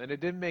system, and it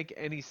didn't make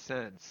any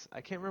sense.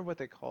 I can't remember what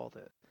they called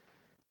it.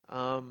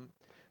 Um,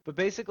 but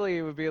basically,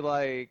 it would be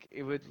like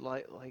it would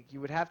like you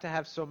would have to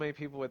have so many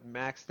people with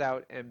maxed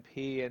out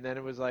MP, and then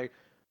it was like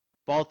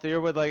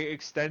Balthier would like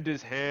extend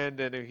his hand,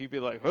 and he'd be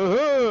like,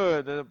 "Hoo-hoo!"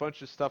 And then a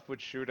bunch of stuff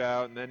would shoot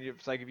out, and then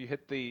it's like if you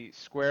hit the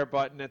square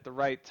button at the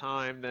right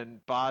time,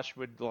 then Bosch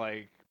would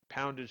like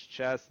pound his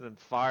chest, and then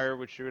fire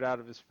would shoot out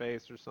of his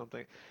face or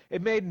something.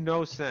 It made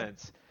no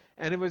sense,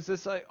 and it was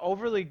this like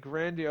overly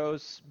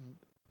grandiose,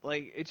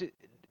 like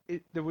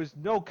there was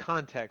no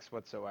context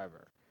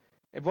whatsoever.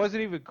 It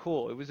wasn't even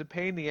cool. It was a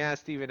pain in the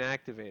ass to even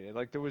activate it.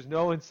 Like there was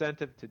no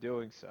incentive to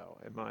doing so,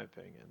 in my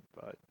opinion.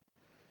 But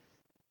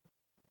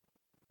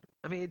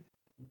I mean,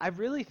 I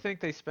really think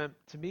they spent,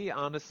 to me,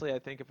 honestly, I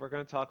think if we're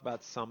going to talk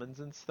about summons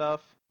and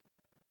stuff,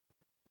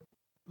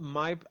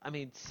 I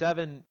mean,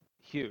 7,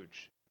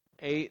 huge.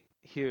 8,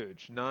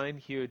 huge. 9,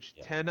 huge.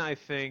 Yeah. 10, I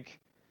think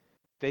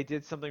they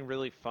did something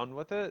really fun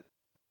with it.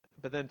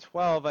 But then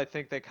 12, I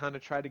think they kind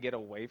of tried to get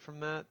away from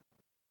that.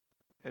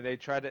 And they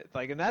tried to,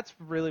 like, and that's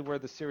really where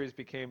the series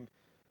became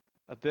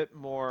a bit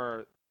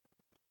more,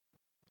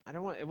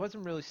 it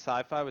wasn't really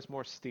sci-fi, it was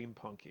more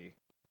steampunky,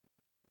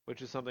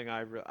 which is something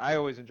I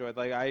always enjoyed.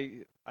 Like,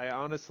 I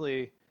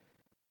honestly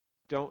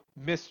don't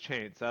Miss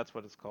Chains. That's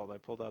what it's called. I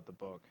pulled out the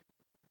book.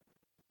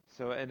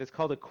 So and it's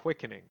called a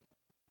quickening.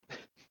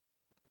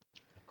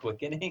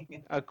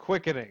 Quickening? A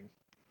quickening.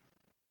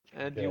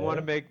 And you want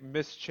to Okay. make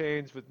Miss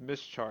Chains with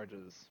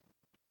mischarges.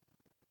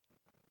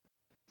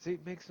 See,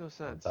 it makes no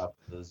On sense. top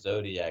of the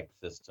Zodiac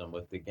system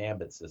with the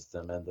Gambit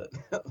system and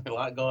a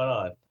lot going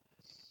on.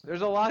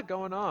 There's a lot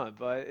going on,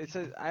 but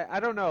I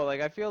don't know.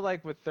 Like I feel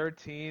like with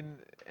 13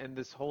 and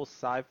this whole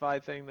sci-fi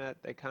thing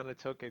that they kind of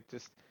took,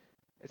 it's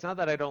not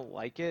that I don't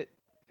like it.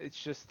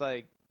 It's just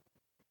like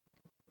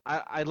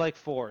I like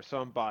 4, so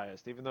I'm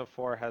biased, even though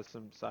 4 has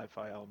some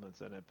sci-fi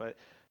elements in it. But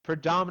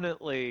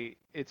predominantly,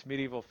 it's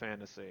medieval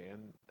fantasy,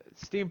 and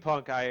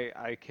steampunk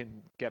I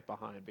can get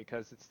behind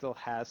because it still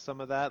has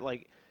some of that.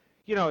 Like,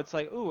 it's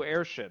like, ooh,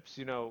 airships.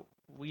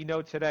 We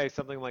know today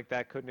something like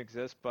that couldn't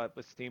exist, but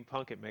with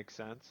steampunk, it makes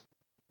sense.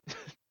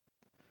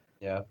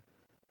 Yeah.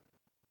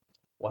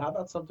 Well, how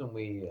about something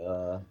we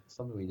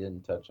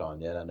didn't touch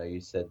on yet? I know you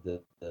said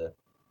that the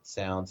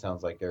sound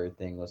sounds like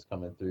everything was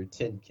coming through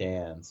tin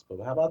cans, but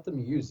how about the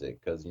music?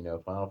 Because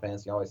Final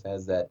Fantasy always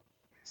has that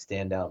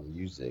standout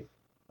music.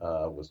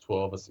 Was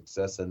 12 a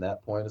success in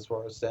that point as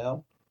far as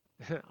sound?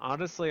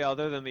 Honestly,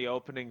 other than the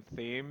opening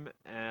theme,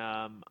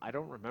 I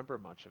don't remember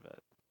much of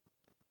it.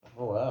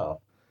 Oh wow.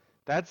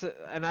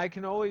 And I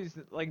can always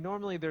like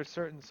normally there's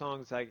certain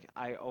songs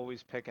I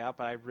always pick out,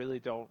 but I really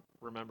don't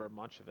remember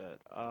much of it.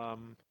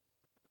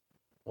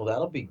 Well,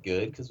 that'll be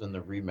good because when the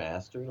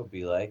remaster, it'll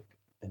be like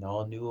an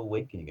all new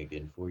awakening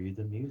again for you,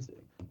 the music.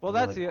 Well,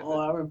 You're like, oh,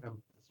 I remember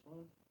this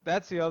one.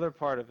 that's the other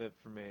part of it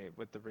for me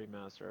with the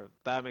remaster.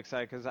 That I'm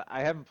excited because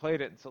I haven't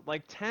played it, and so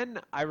like 10,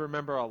 I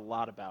remember a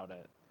lot about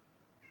it.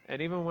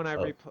 And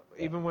Oh, yeah.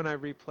 even when I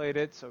replayed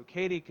it, so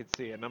Katie could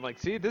see it, and I'm like,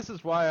 see, this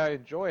is why I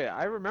enjoy it.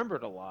 I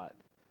remembered a lot.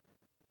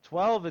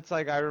 12, it's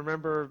like I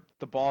remember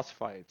the boss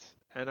fights,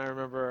 and I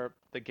remember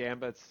the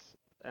gambits,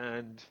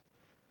 and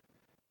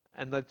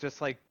the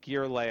just like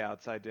gear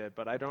layouts I did,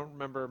 but I don't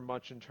remember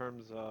much in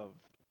terms of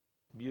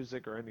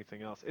music or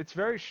anything else. It's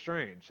very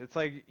strange. It's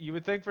like you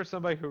would think for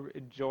somebody who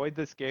enjoyed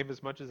this game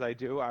as much as I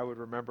do, I would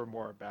remember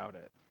more about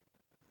it.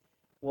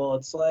 Well,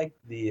 it's like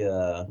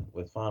the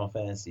with Final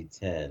Fantasy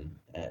X,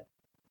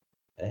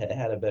 it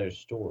had a better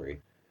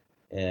story,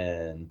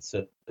 and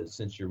so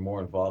since you're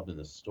more involved in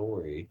the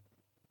story,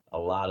 a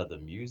lot of the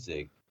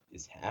music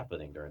is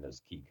happening during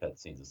those key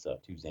cutscenes and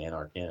stuff too.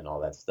 Xanarkin and all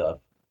that stuff.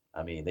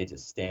 I mean, they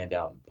just stand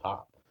out and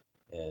pop,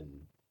 and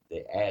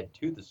they add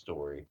to the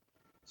story.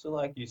 So,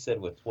 like you said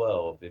with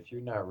 12, if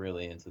you're not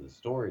really into the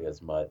story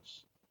as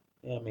much,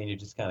 yeah, I mean, you're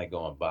just kind of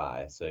going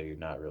by, so you're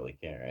not really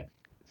caring.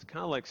 It's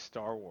kind of like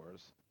Star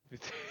Wars.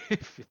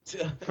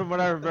 From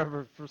what I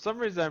remember, for some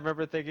reason I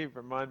remember thinking it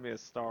reminded me of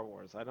Star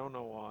Wars. I don't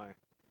know why.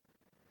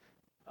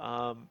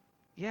 Um,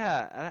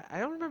 yeah, I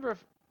don't remember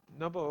if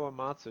Nobuo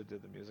Uematsu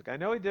did the music. I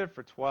know he did it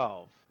for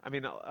 12. I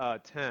mean,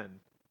 10.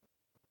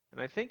 And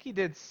I think he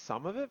did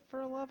some of it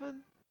for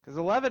 11. Because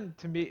 11,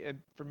 to me,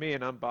 and for me,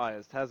 and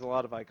unbiased, has a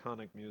lot of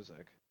iconic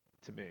music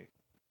to me.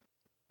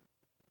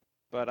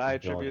 But I I'm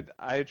feeling. attribute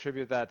I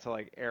attribute that to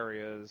like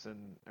areas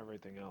and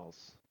everything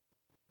else.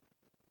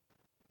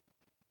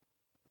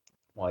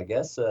 Well, I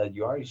guess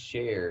you already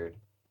shared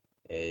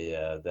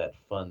a that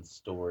fun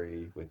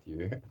story with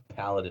your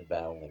paladin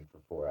battling for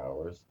 4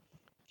 hours.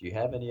 Do you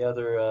have any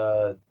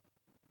other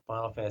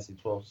Final Fantasy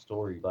 12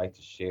 story you'd like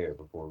to share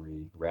before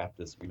we wrap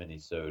this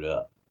mini-sode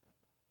up?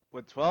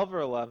 With 12 or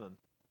 11?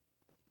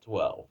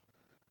 12.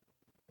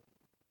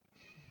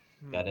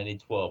 Hmm. Got any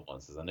 12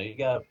 ones? 'Cause I know you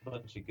got a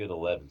bunch of good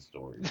 11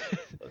 stories,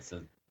 but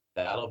since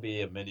that'll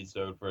be a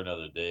mini-sode for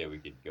another day, we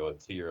could go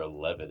into your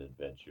 11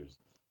 adventures.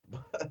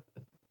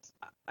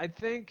 I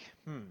think,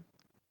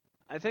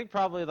 I think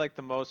probably like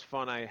the most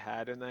fun I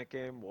had in that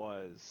game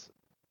was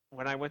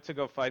when I went to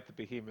go fight the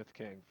Behemoth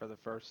King for the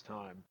first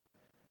time.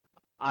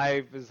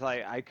 I was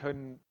like, I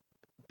couldn't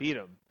beat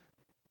him.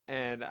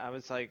 And I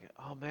was like,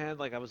 oh man,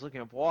 like I was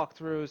looking up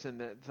walkthroughs,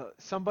 and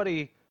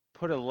somebody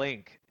put a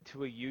link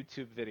to a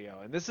YouTube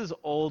video. And this is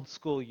old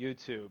school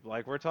YouTube.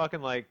 Like we're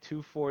talking like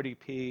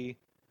 240p,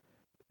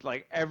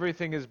 like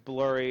everything is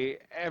blurry,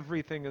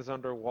 everything is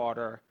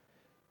underwater.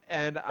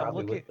 And I'm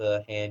Probably looking, with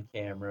the hand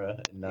camera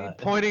and not.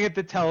 pointing at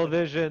the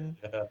television.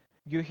 Yeah.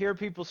 You hear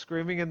people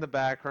screaming in the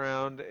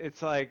background.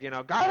 It's like,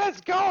 God,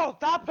 let's go!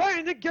 Stop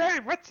playing the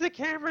game! What's the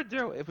camera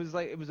do? It was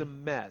a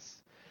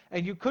mess.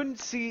 And you couldn't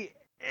see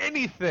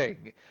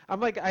anything. I'm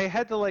like, I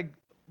had to like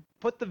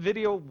put the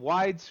video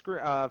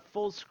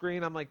full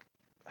screen. I'm like,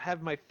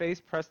 have my face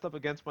pressed up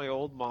against my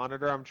old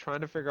monitor. I'm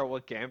trying to figure out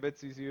what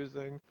gambits he's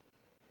using.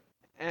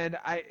 And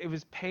it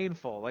was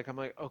painful. Like, I'm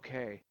like,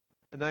 okay.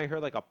 And then I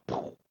heard like a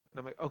poof, and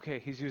I'm like, okay,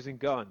 he's using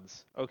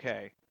guns.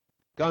 Okay.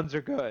 Guns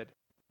are good.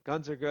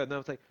 Guns are good. And I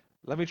was like,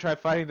 let me try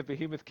fighting the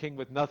Behemoth King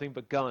with nothing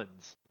but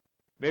guns.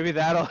 Maybe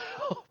that'll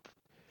help.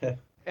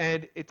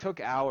 And it took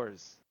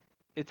hours.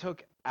 It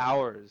took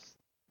hours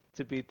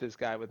to beat this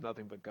guy with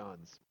nothing but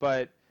guns.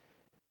 But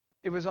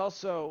it was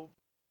also,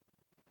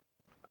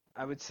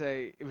 I would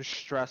say, it was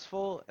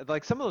stressful.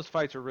 Like some of those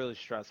fights were really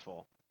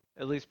stressful,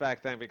 at least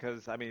back then,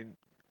 because I mean,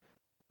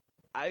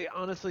 I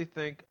honestly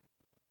think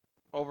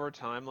over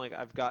time, like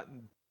I've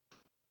gotten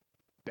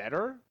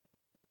better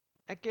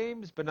at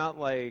games, but not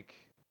like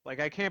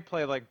I can't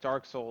play like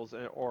Dark Souls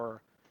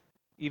or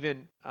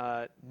even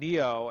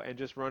Neo and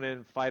just run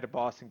in, fight a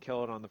boss, and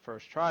kill it on the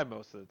first try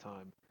most of the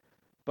time.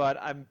 But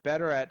I'm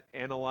better at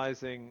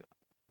analyzing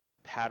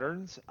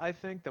patterns, I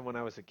think, than when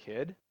I was a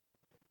kid,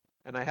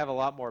 and I have a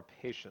lot more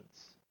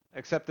patience.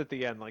 Except at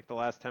the end, like the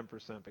last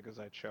 10%, because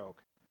I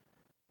choke.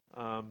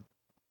 Um,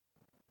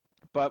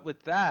 but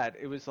with that,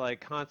 it was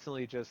like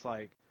constantly just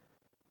like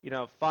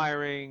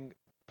firing,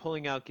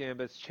 pulling out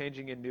gambits,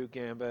 changing in new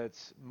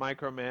gambits,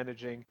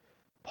 micromanaging,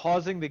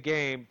 pausing the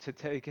game to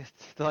take it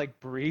to like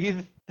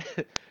breathe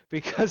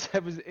because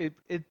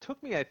it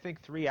took me I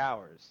think 3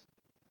 hours.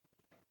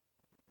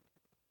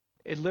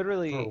 It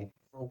literally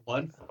For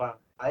one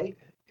fight.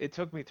 it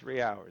took me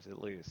 3 hours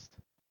at least.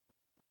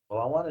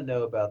 Well, I want to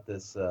know about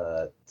this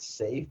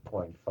save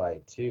point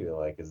fight too.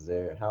 Like,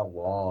 how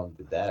long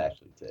did that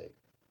actually take?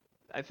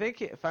 I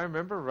think if I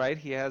remember right,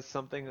 he has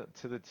something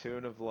to the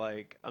tune of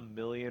like a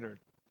million or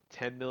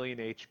 10 million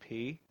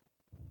HP,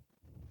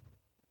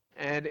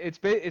 and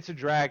it's a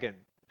dragon,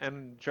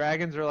 and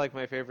dragons are like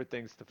my favorite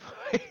things to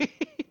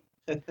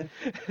play.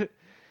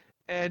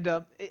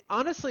 And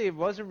honestly, it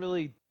wasn't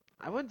really.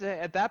 I wouldn't say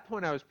at that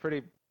point I was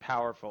pretty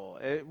powerful.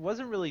 It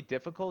wasn't really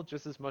difficult,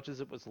 just as much as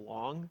it was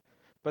long.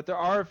 But there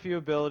are a few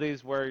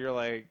abilities where you're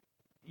like,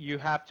 you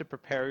have to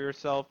prepare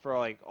yourself for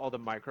like all the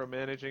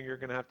micromanaging you're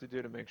gonna have to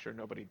do to make sure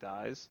nobody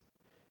dies,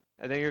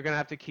 and then you're gonna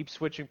have to keep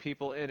switching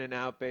people in and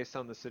out based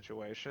on the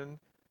situation.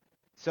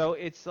 So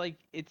it's like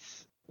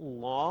it's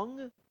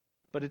long,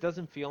 but it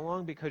doesn't feel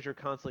long because you're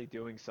constantly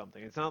doing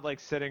something. It's not like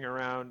sitting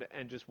around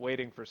and just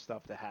waiting for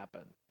stuff to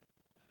happen,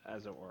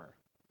 as it were.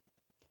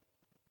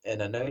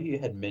 And I know you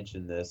had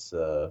mentioned this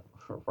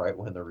right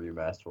when the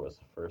remaster was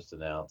first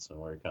announced, and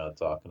we were kind of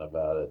talking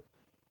about it.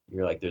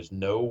 You're like, "There's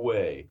no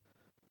way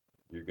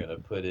you're gonna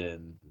put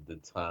in the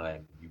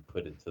time you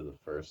put into the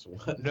first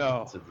one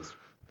No, to this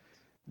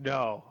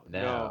no,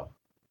 no. now."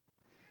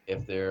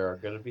 If there are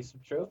gonna be some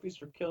trophies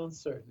for killing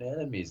certain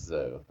enemies,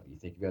 though, you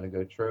think you're gonna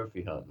go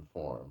trophy hunting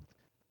for them,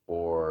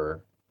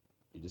 or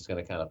you're just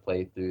gonna kind of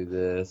play through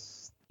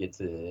this, get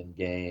to the end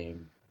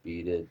game,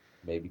 beat it,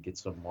 maybe get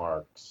some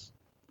marks.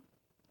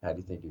 How do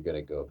you think you're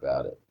gonna go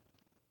about it?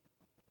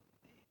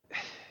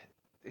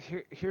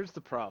 Here's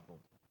the problem.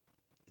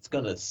 It's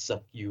gonna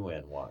suck you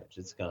in. Watch.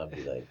 It's gonna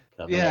be like,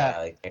 come here, Yeah,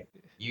 like,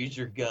 use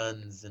your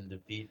guns and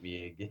defeat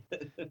me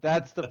again.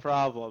 that's the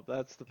problem.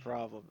 That's the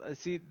problem.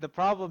 See, the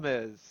problem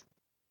is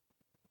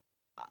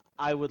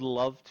I would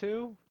love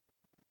to,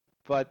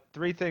 but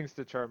three things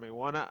deter me.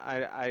 One,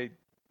 I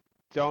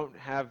don't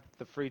have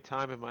the free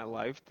time in my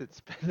life to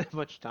spend that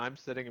much time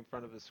sitting in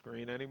front of a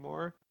screen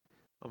anymore,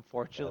 That is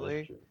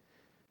unfortunately. true.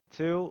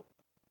 Two,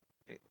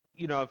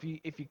 if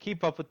you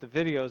keep up with the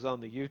videos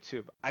on the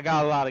YouTube, I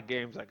got a lot of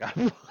games I got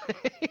to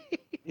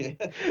Yeah.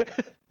 play.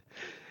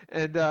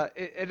 And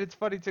it's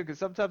funny too, because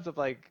sometimes I'm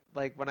like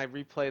when I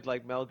replayed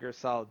like Metal Gear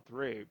Solid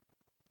 3,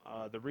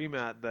 the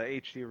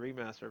HD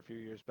remaster a few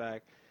years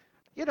back.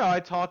 I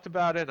talked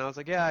about it and I was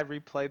like, yeah, I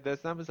replayed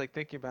this. And I was like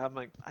thinking about it, I'm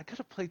like, I could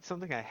have played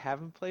something I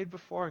haven't played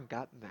before and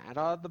gotten that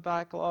out of the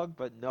backlog,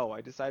 but no,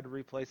 I decided to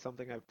replay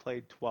something I've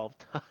played 12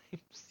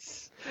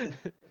 times.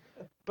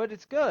 But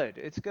it's good.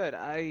 It's good.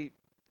 I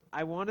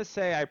want to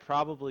say I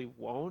probably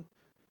won't,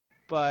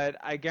 but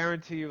I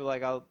guarantee you,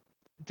 like,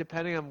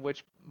 depending on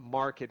which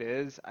mark it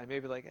is, I may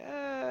be like,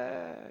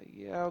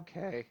 yeah,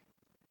 okay.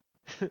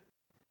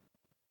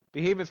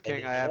 Behemoth And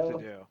King, I have to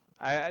do.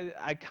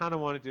 I kind of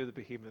want to do the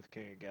Behemoth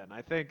King again.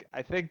 I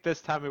think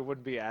this time it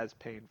wouldn't be as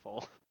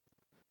painful.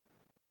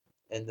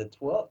 the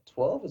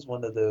 12 is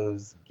one of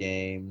those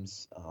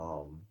games.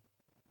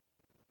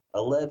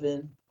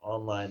 11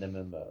 online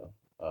MMO,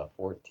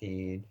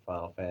 14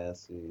 Final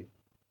Fantasy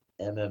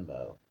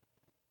MMO.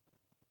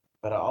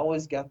 But I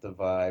always got the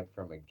vibe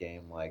from a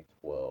game like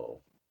 12.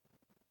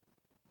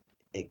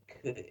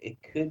 It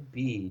could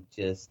be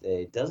just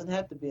a, it doesn't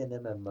have to be an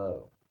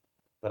MMO,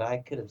 but I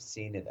could have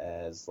seen it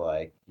as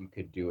like you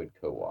could do it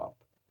co-op.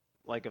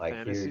 Like a Like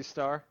Fantasy here,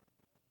 Star.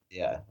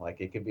 yeah, like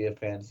it could be a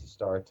Fantasy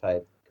Star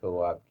type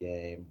co-op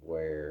game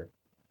where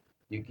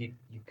you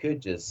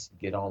could just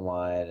get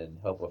online and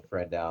help a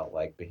friend out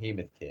like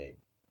Behemoth King.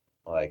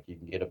 Like you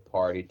can get a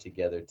party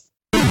together.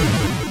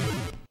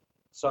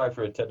 Sorry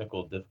for the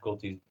technical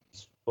difficulties,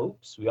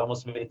 folks. We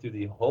almost made it through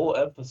the whole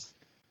episode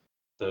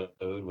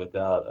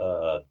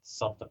without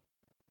something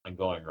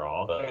going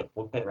wrong. But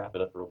we'll wrap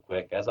it up real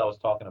quick. As I was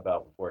talking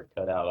about before it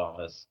cut out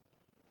on us,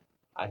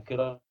 I could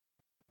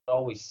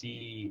always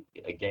see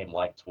a game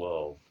like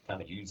 12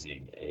 kind of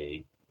using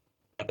a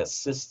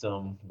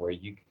system where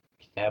you can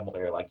have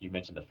player like you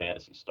mentioned the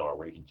Fantasy Star,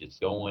 where you can just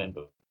go in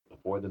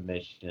before the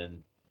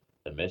mission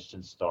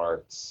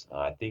starts.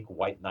 I think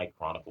White Knight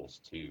Chronicles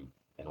 2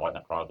 and White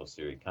Knight Chronicles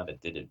series kind of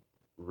did it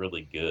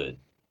really good,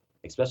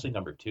 especially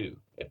number 2.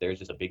 If there's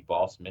just a big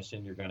boss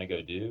mission you're going to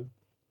go do,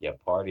 you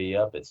party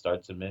up, it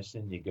starts a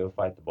mission, you go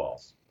fight the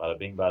boss. Bada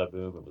bing, bada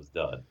boom, it was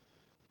done.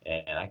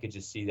 And I could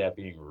just see that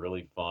being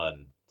really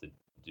fun to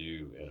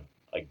do in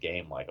a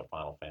game like a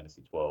Final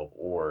Fantasy 12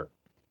 or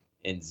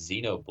in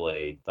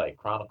Xenoblade. Like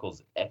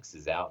Chronicles X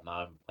is out, and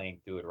I'm playing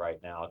through it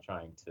right now,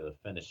 trying to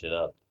finish it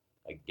up.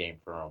 A game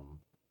from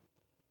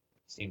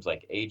seems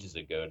like ages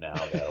ago now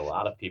that a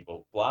lot of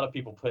people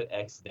put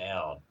X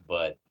down,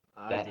 but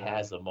I that did.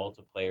 has a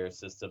multiplayer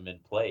system in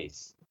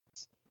place.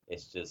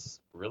 It's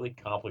just really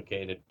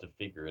complicated to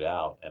figure it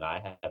out, and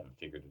I haven't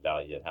figured it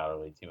out yet how to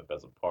really team up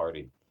as a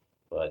party.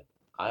 But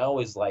I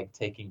always like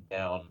taking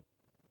down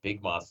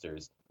big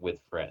monsters with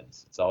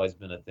friends. It's always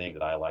been a thing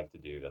that I like to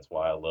do. That's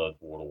why I love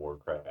World of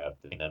Warcraft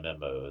and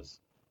MMOs.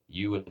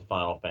 You with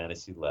Final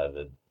Fantasy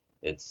 11,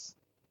 it's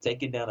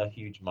taking down a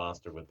huge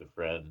monster with a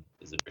friend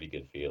is a pretty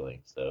good feeling.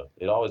 So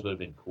it always would have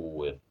been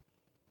cool if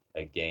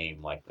a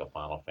game like a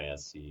Final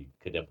Fantasy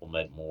could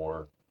implement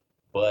more,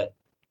 but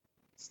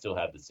still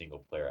have the single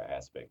player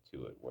aspect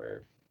to it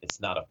where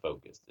it's not a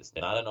focus. It's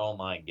not an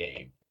online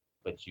game,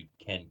 but you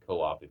can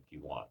co-op if you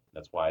want.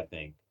 That's why I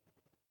think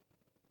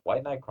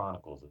White Knight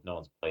Chronicles, if no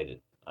one's played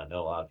it, I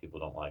know a lot of people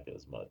don't like it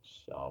as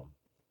much.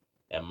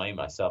 And me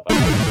myself, I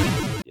haven't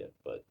played it yet,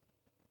 but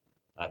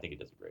I think it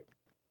does great.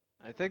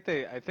 I think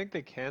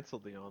they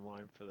canceled the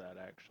online for that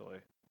actually.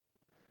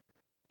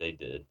 They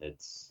did.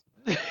 It's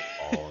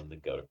all in the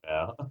gutter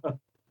now.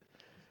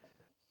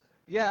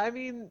 Yeah, I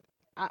mean,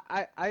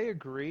 I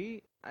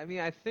agree. I mean,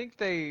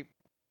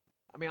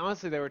 I mean,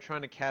 honestly, they were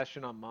trying to cash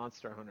in on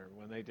Monster Hunter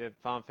when they did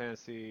Final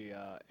Fantasy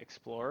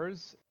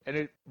Explorers, and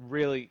it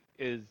really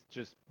is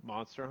just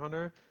Monster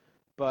Hunter.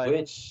 But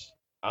Which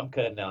I'm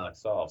cutting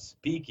Alex off.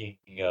 Speaking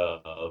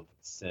of,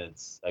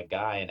 since a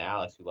guy in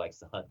Alex who likes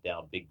to hunt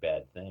down big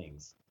bad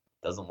things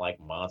doesn't like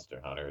Monster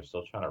Hunter,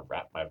 still trying to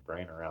wrap my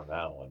brain around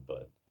that one,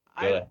 but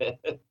go I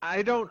ahead.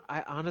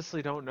 I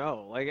honestly don't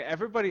know. Like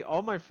everybody,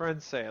 all my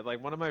friends say it.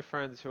 Like one of my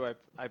friends who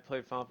I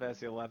played Final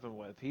Fantasy 11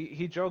 with,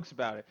 he jokes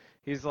about it.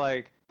 He's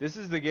like, "This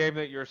is the game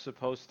that you're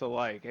supposed to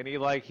like," and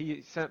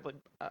he sent like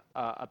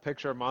a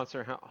picture of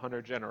Monster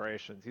Hunter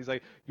Generations. He's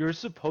like, "You're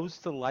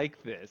supposed to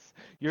like this.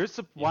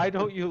 Why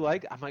don't you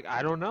like?" I'm like,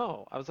 "I don't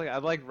know." I was like, "I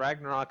like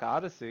Ragnarok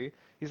Odyssey."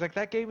 He's like,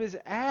 "That game is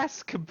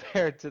ass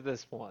compared to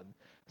this one."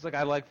 It's like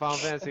I like Final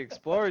Fantasy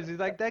Explorers. He's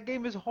like, that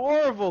game is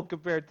horrible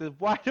compared to.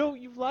 Why don't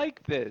you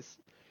like this?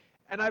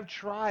 And I've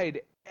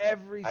tried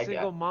every I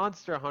single got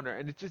Monster Hunter,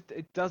 and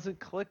it doesn't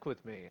click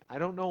with me. I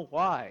don't know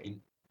why. you,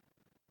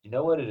 you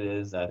know what it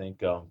is? I think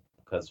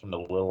because from the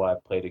little I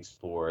played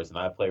Explorers and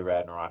I play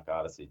Ragnarok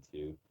Odyssey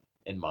too,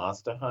 in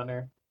Monster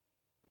Hunter,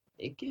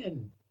 it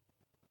can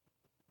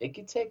it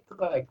can take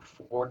like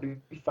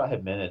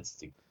 45 minutes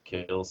to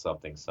kill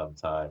something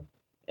sometime,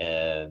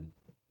 and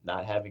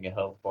not having a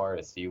health bar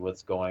to see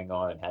what's going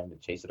on and having to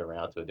chase it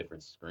around to a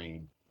different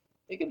screen,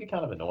 it can be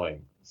kind of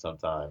annoying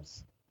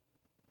sometimes.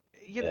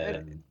 You know,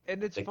 And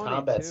and it's the funny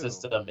combat too.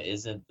 system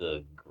isn't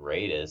the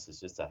greatest. It's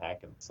just a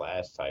hack and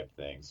slash type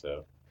thing,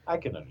 so I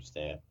can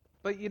understand.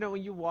 But you know,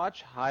 when you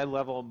watch high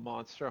level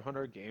Monster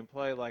Hunter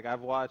gameplay, like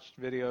I've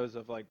watched videos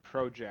of like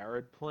Pro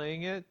Jared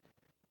playing it,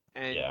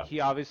 and Yeah.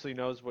 he obviously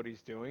knows what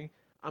he's doing.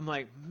 I'm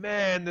like,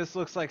 man, this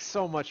looks like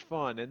so much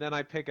fun. And then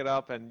I pick it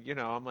up, and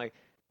I'm like,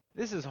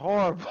 this is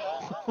horrible.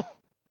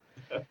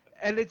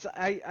 And I Because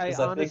I think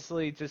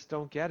honestly just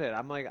don't get it.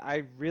 I'm like,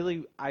 I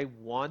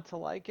want to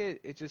like it.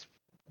 It just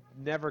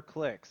never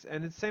clicks.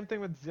 And it's the same thing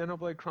with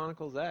Xenoblade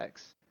Chronicles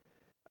X.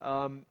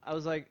 I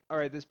was like, all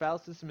right, this battle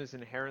system is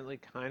inherently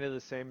kind of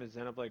the same as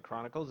Xenoblade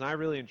Chronicles, and I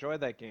really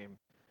enjoyed that game.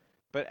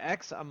 But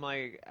X, I'm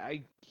like,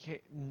 I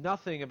can't,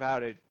 nothing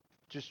about it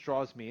just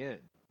draws me in.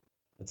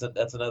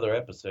 that's another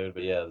episode,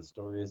 but yeah, the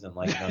story isn't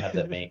like you don't have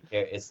that main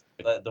character. It's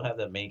don't have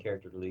that main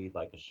character lead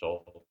like a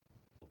Shulk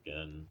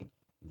and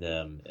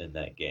them in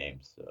that game,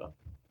 so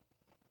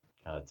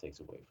kind of takes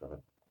away from it.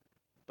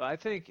 But I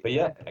think But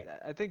yeah,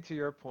 I think to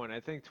your point, I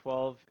think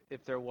 12,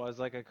 if there was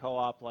like a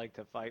co-op like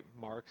to fight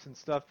marks and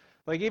stuff,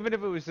 like even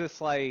if it was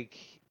just like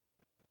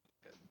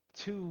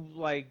two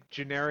like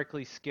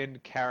generically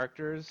skinned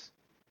characters,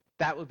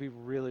 that would be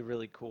really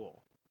really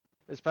cool.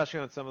 Especially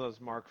on some of those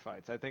mark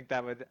fights. I think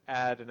that would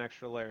add an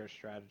extra layer of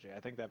strategy. I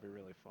think that'd be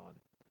really fun.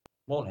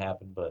 won't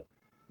happen, but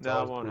it's No, it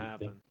always won't cool to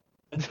happen.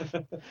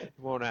 think. It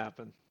won't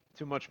happen.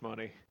 Too much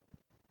money.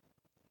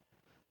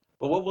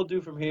 But what we'll do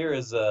from here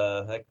is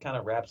that kind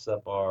of wraps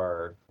up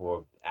our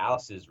or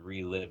Alex's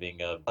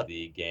reliving of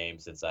the game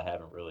since I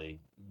haven't really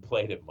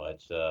played it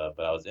much. But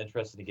I was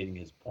interested in getting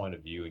his point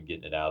of view and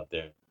getting it out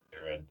there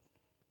and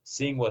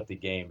seeing what the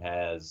game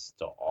has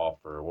to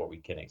offer, what we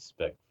can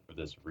expect for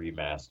this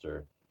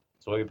remaster.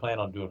 So what we plan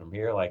on doing from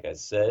here, like I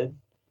said,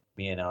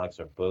 me and Alex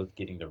are both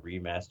getting the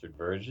remastered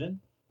version.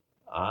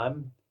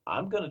 I'm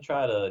gonna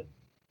try to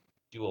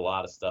do a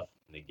lot of stuff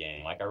in the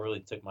game. Like I really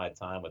took my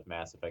time with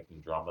Mass Effect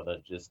Andromeda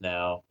just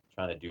now,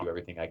 trying to do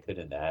everything I could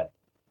in that.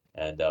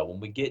 And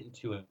when we get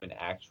into an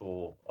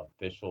actual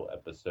official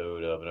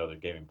episode of another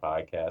gaming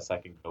podcast, I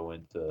can go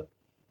into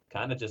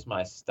kind of just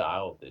my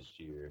style this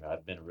year.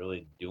 I've been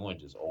really doing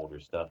just older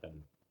stuff and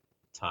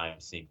time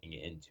sinking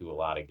into a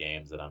lot of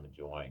games that I'm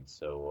enjoying.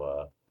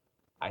 So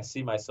I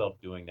see myself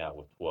doing that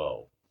with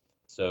 12.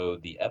 So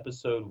the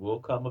episode will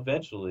come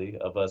eventually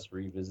of us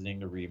revisiting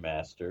the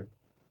remaster.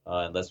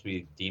 Unless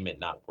we deem it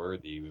not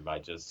worthy, we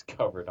might just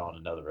cover it on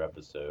another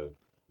episode.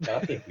 But I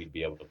think we'd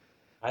be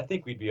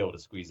able to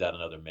squeeze out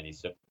another mini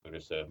or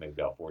so, maybe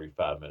about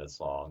 45 minutes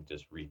long,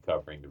 just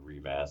recovering the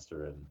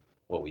remaster and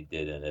what we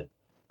did in it.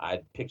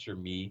 I'd picture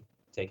me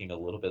taking a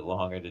little bit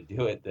longer to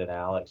do it than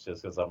Alex,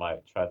 just because I might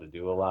try to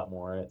do a lot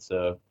more in it.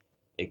 So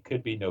it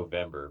could be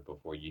November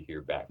before you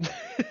hear back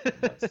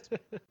from us.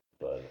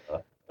 But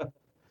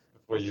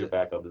before you're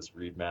back on this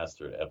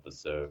remastered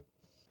episode.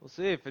 We'll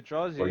see if it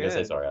draws Or you you gonna say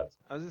in. sorry, Alex?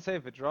 I was gonna say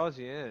if it draws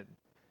you in.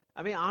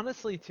 I mean,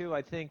 honestly, too,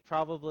 I think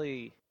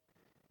probably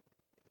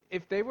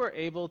if they were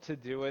able to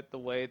do it the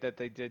way that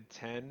they did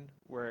 10,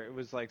 where it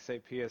was like, say,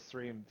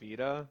 PS3 and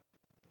Vita,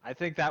 I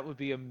think that would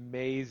be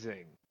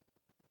amazing.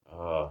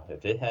 Oh,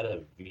 if it had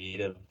a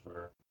Vita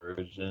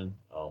version,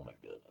 oh my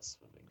goodness,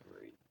 would have been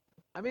great.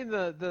 I mean,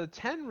 the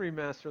 10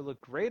 remaster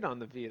looked great on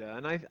the Vita,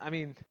 and I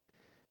mean,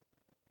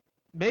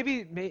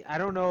 maybe I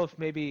don't know if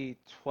maybe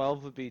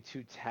 12 would be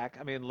too tech.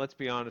 I mean, let's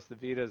be honest, the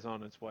Vita's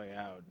on its way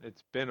out.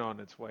 It's been on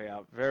its way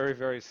out very,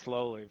 very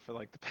slowly for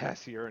like the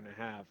past year and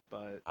a half,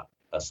 but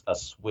A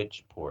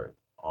Switch port.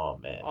 Oh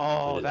man, put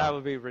oh, it that on.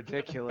 would be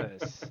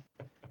ridiculous.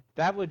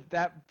 But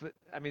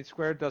I mean,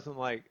 Square doesn't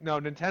like, no,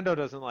 Nintendo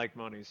doesn't like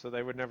money, so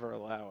they would never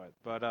allow it.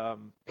 But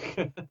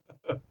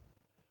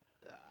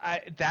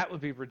that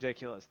would be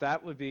ridiculous.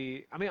 That would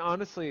be, I mean,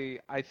 honestly,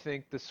 I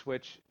think the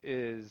Switch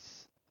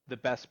is the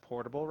best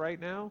portable right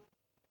now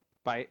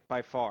by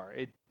far.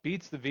 It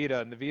beats the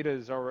Vita, and the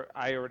Vita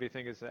I already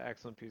think is an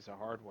excellent piece of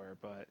hardware.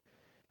 But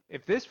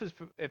if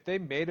they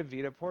made a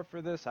Vita port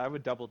for this, I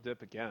would double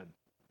dip again.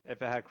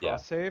 If it had Yeah,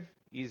 cross save,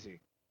 easy.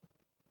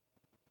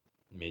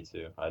 me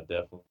too. I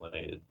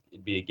definitely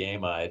it'd be a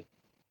game I.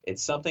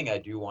 It's something I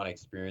do want to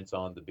experience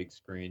on the big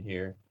screen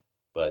here,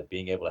 but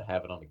being able to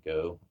have it on the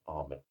go,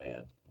 oh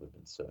man, would have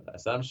been so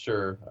nice. I'm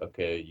sure.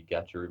 Okay, you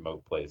got your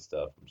remote play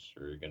stuff. I'm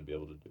sure you're gonna be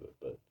able to do it,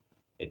 but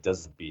it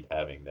doesn't beat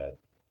having that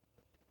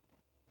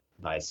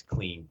nice,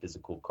 clean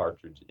physical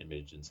cartridge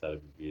image inside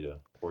of your Vita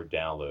or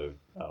download.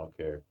 I don't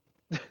care.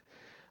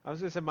 I was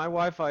gonna say my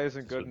Wi-Fi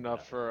isn't Just good wouldn't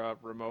enough matter.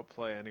 for remote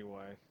play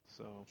anyway,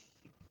 so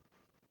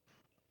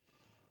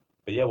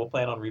But yeah, we'll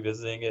plan on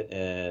revisiting it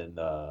and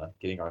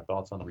getting our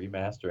thoughts on the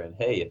remaster. And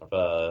hey,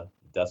 if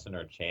Dustin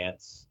or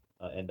Chance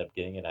end up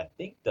getting it, I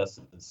think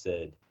Dustin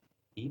said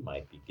he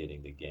might be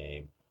getting the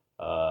game.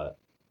 Uh,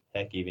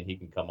 Heck, even he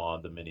can come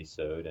on the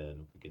mini-sode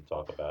and we can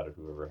talk about it,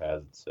 whoever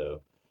has it.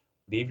 So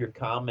leave your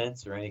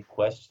comments or any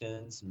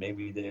questions.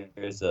 Maybe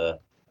there's a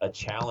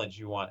challenge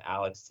you want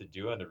Alex to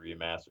do in the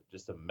remaster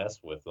just to mess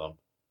with them.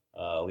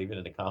 Leave it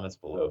in the comments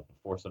below.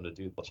 Force them to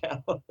do the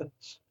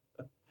challenge.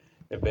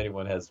 If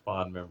anyone has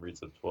fond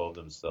memories of 12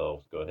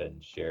 themselves, go ahead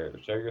and share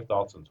your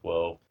thoughts on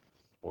 12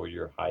 or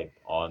your hype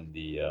on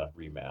the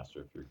remaster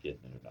if you're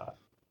getting it or not.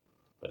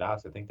 But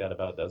Alex, I think that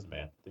about does it,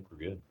 man. I think we're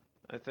good.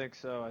 I think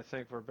so. I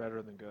think we're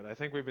better than good. I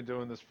think we've been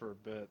doing this for a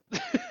bit.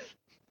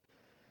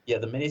 Yeah,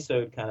 the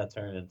minisode kind of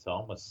turned into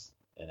almost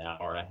an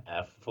hour and a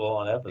half full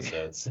on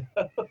episodes.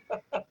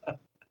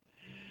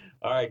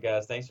 All right,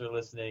 guys, thanks for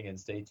listening and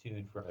stay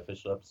tuned for an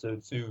official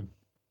episode soon.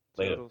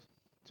 Later.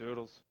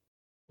 Doodles.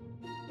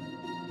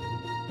 Doodles.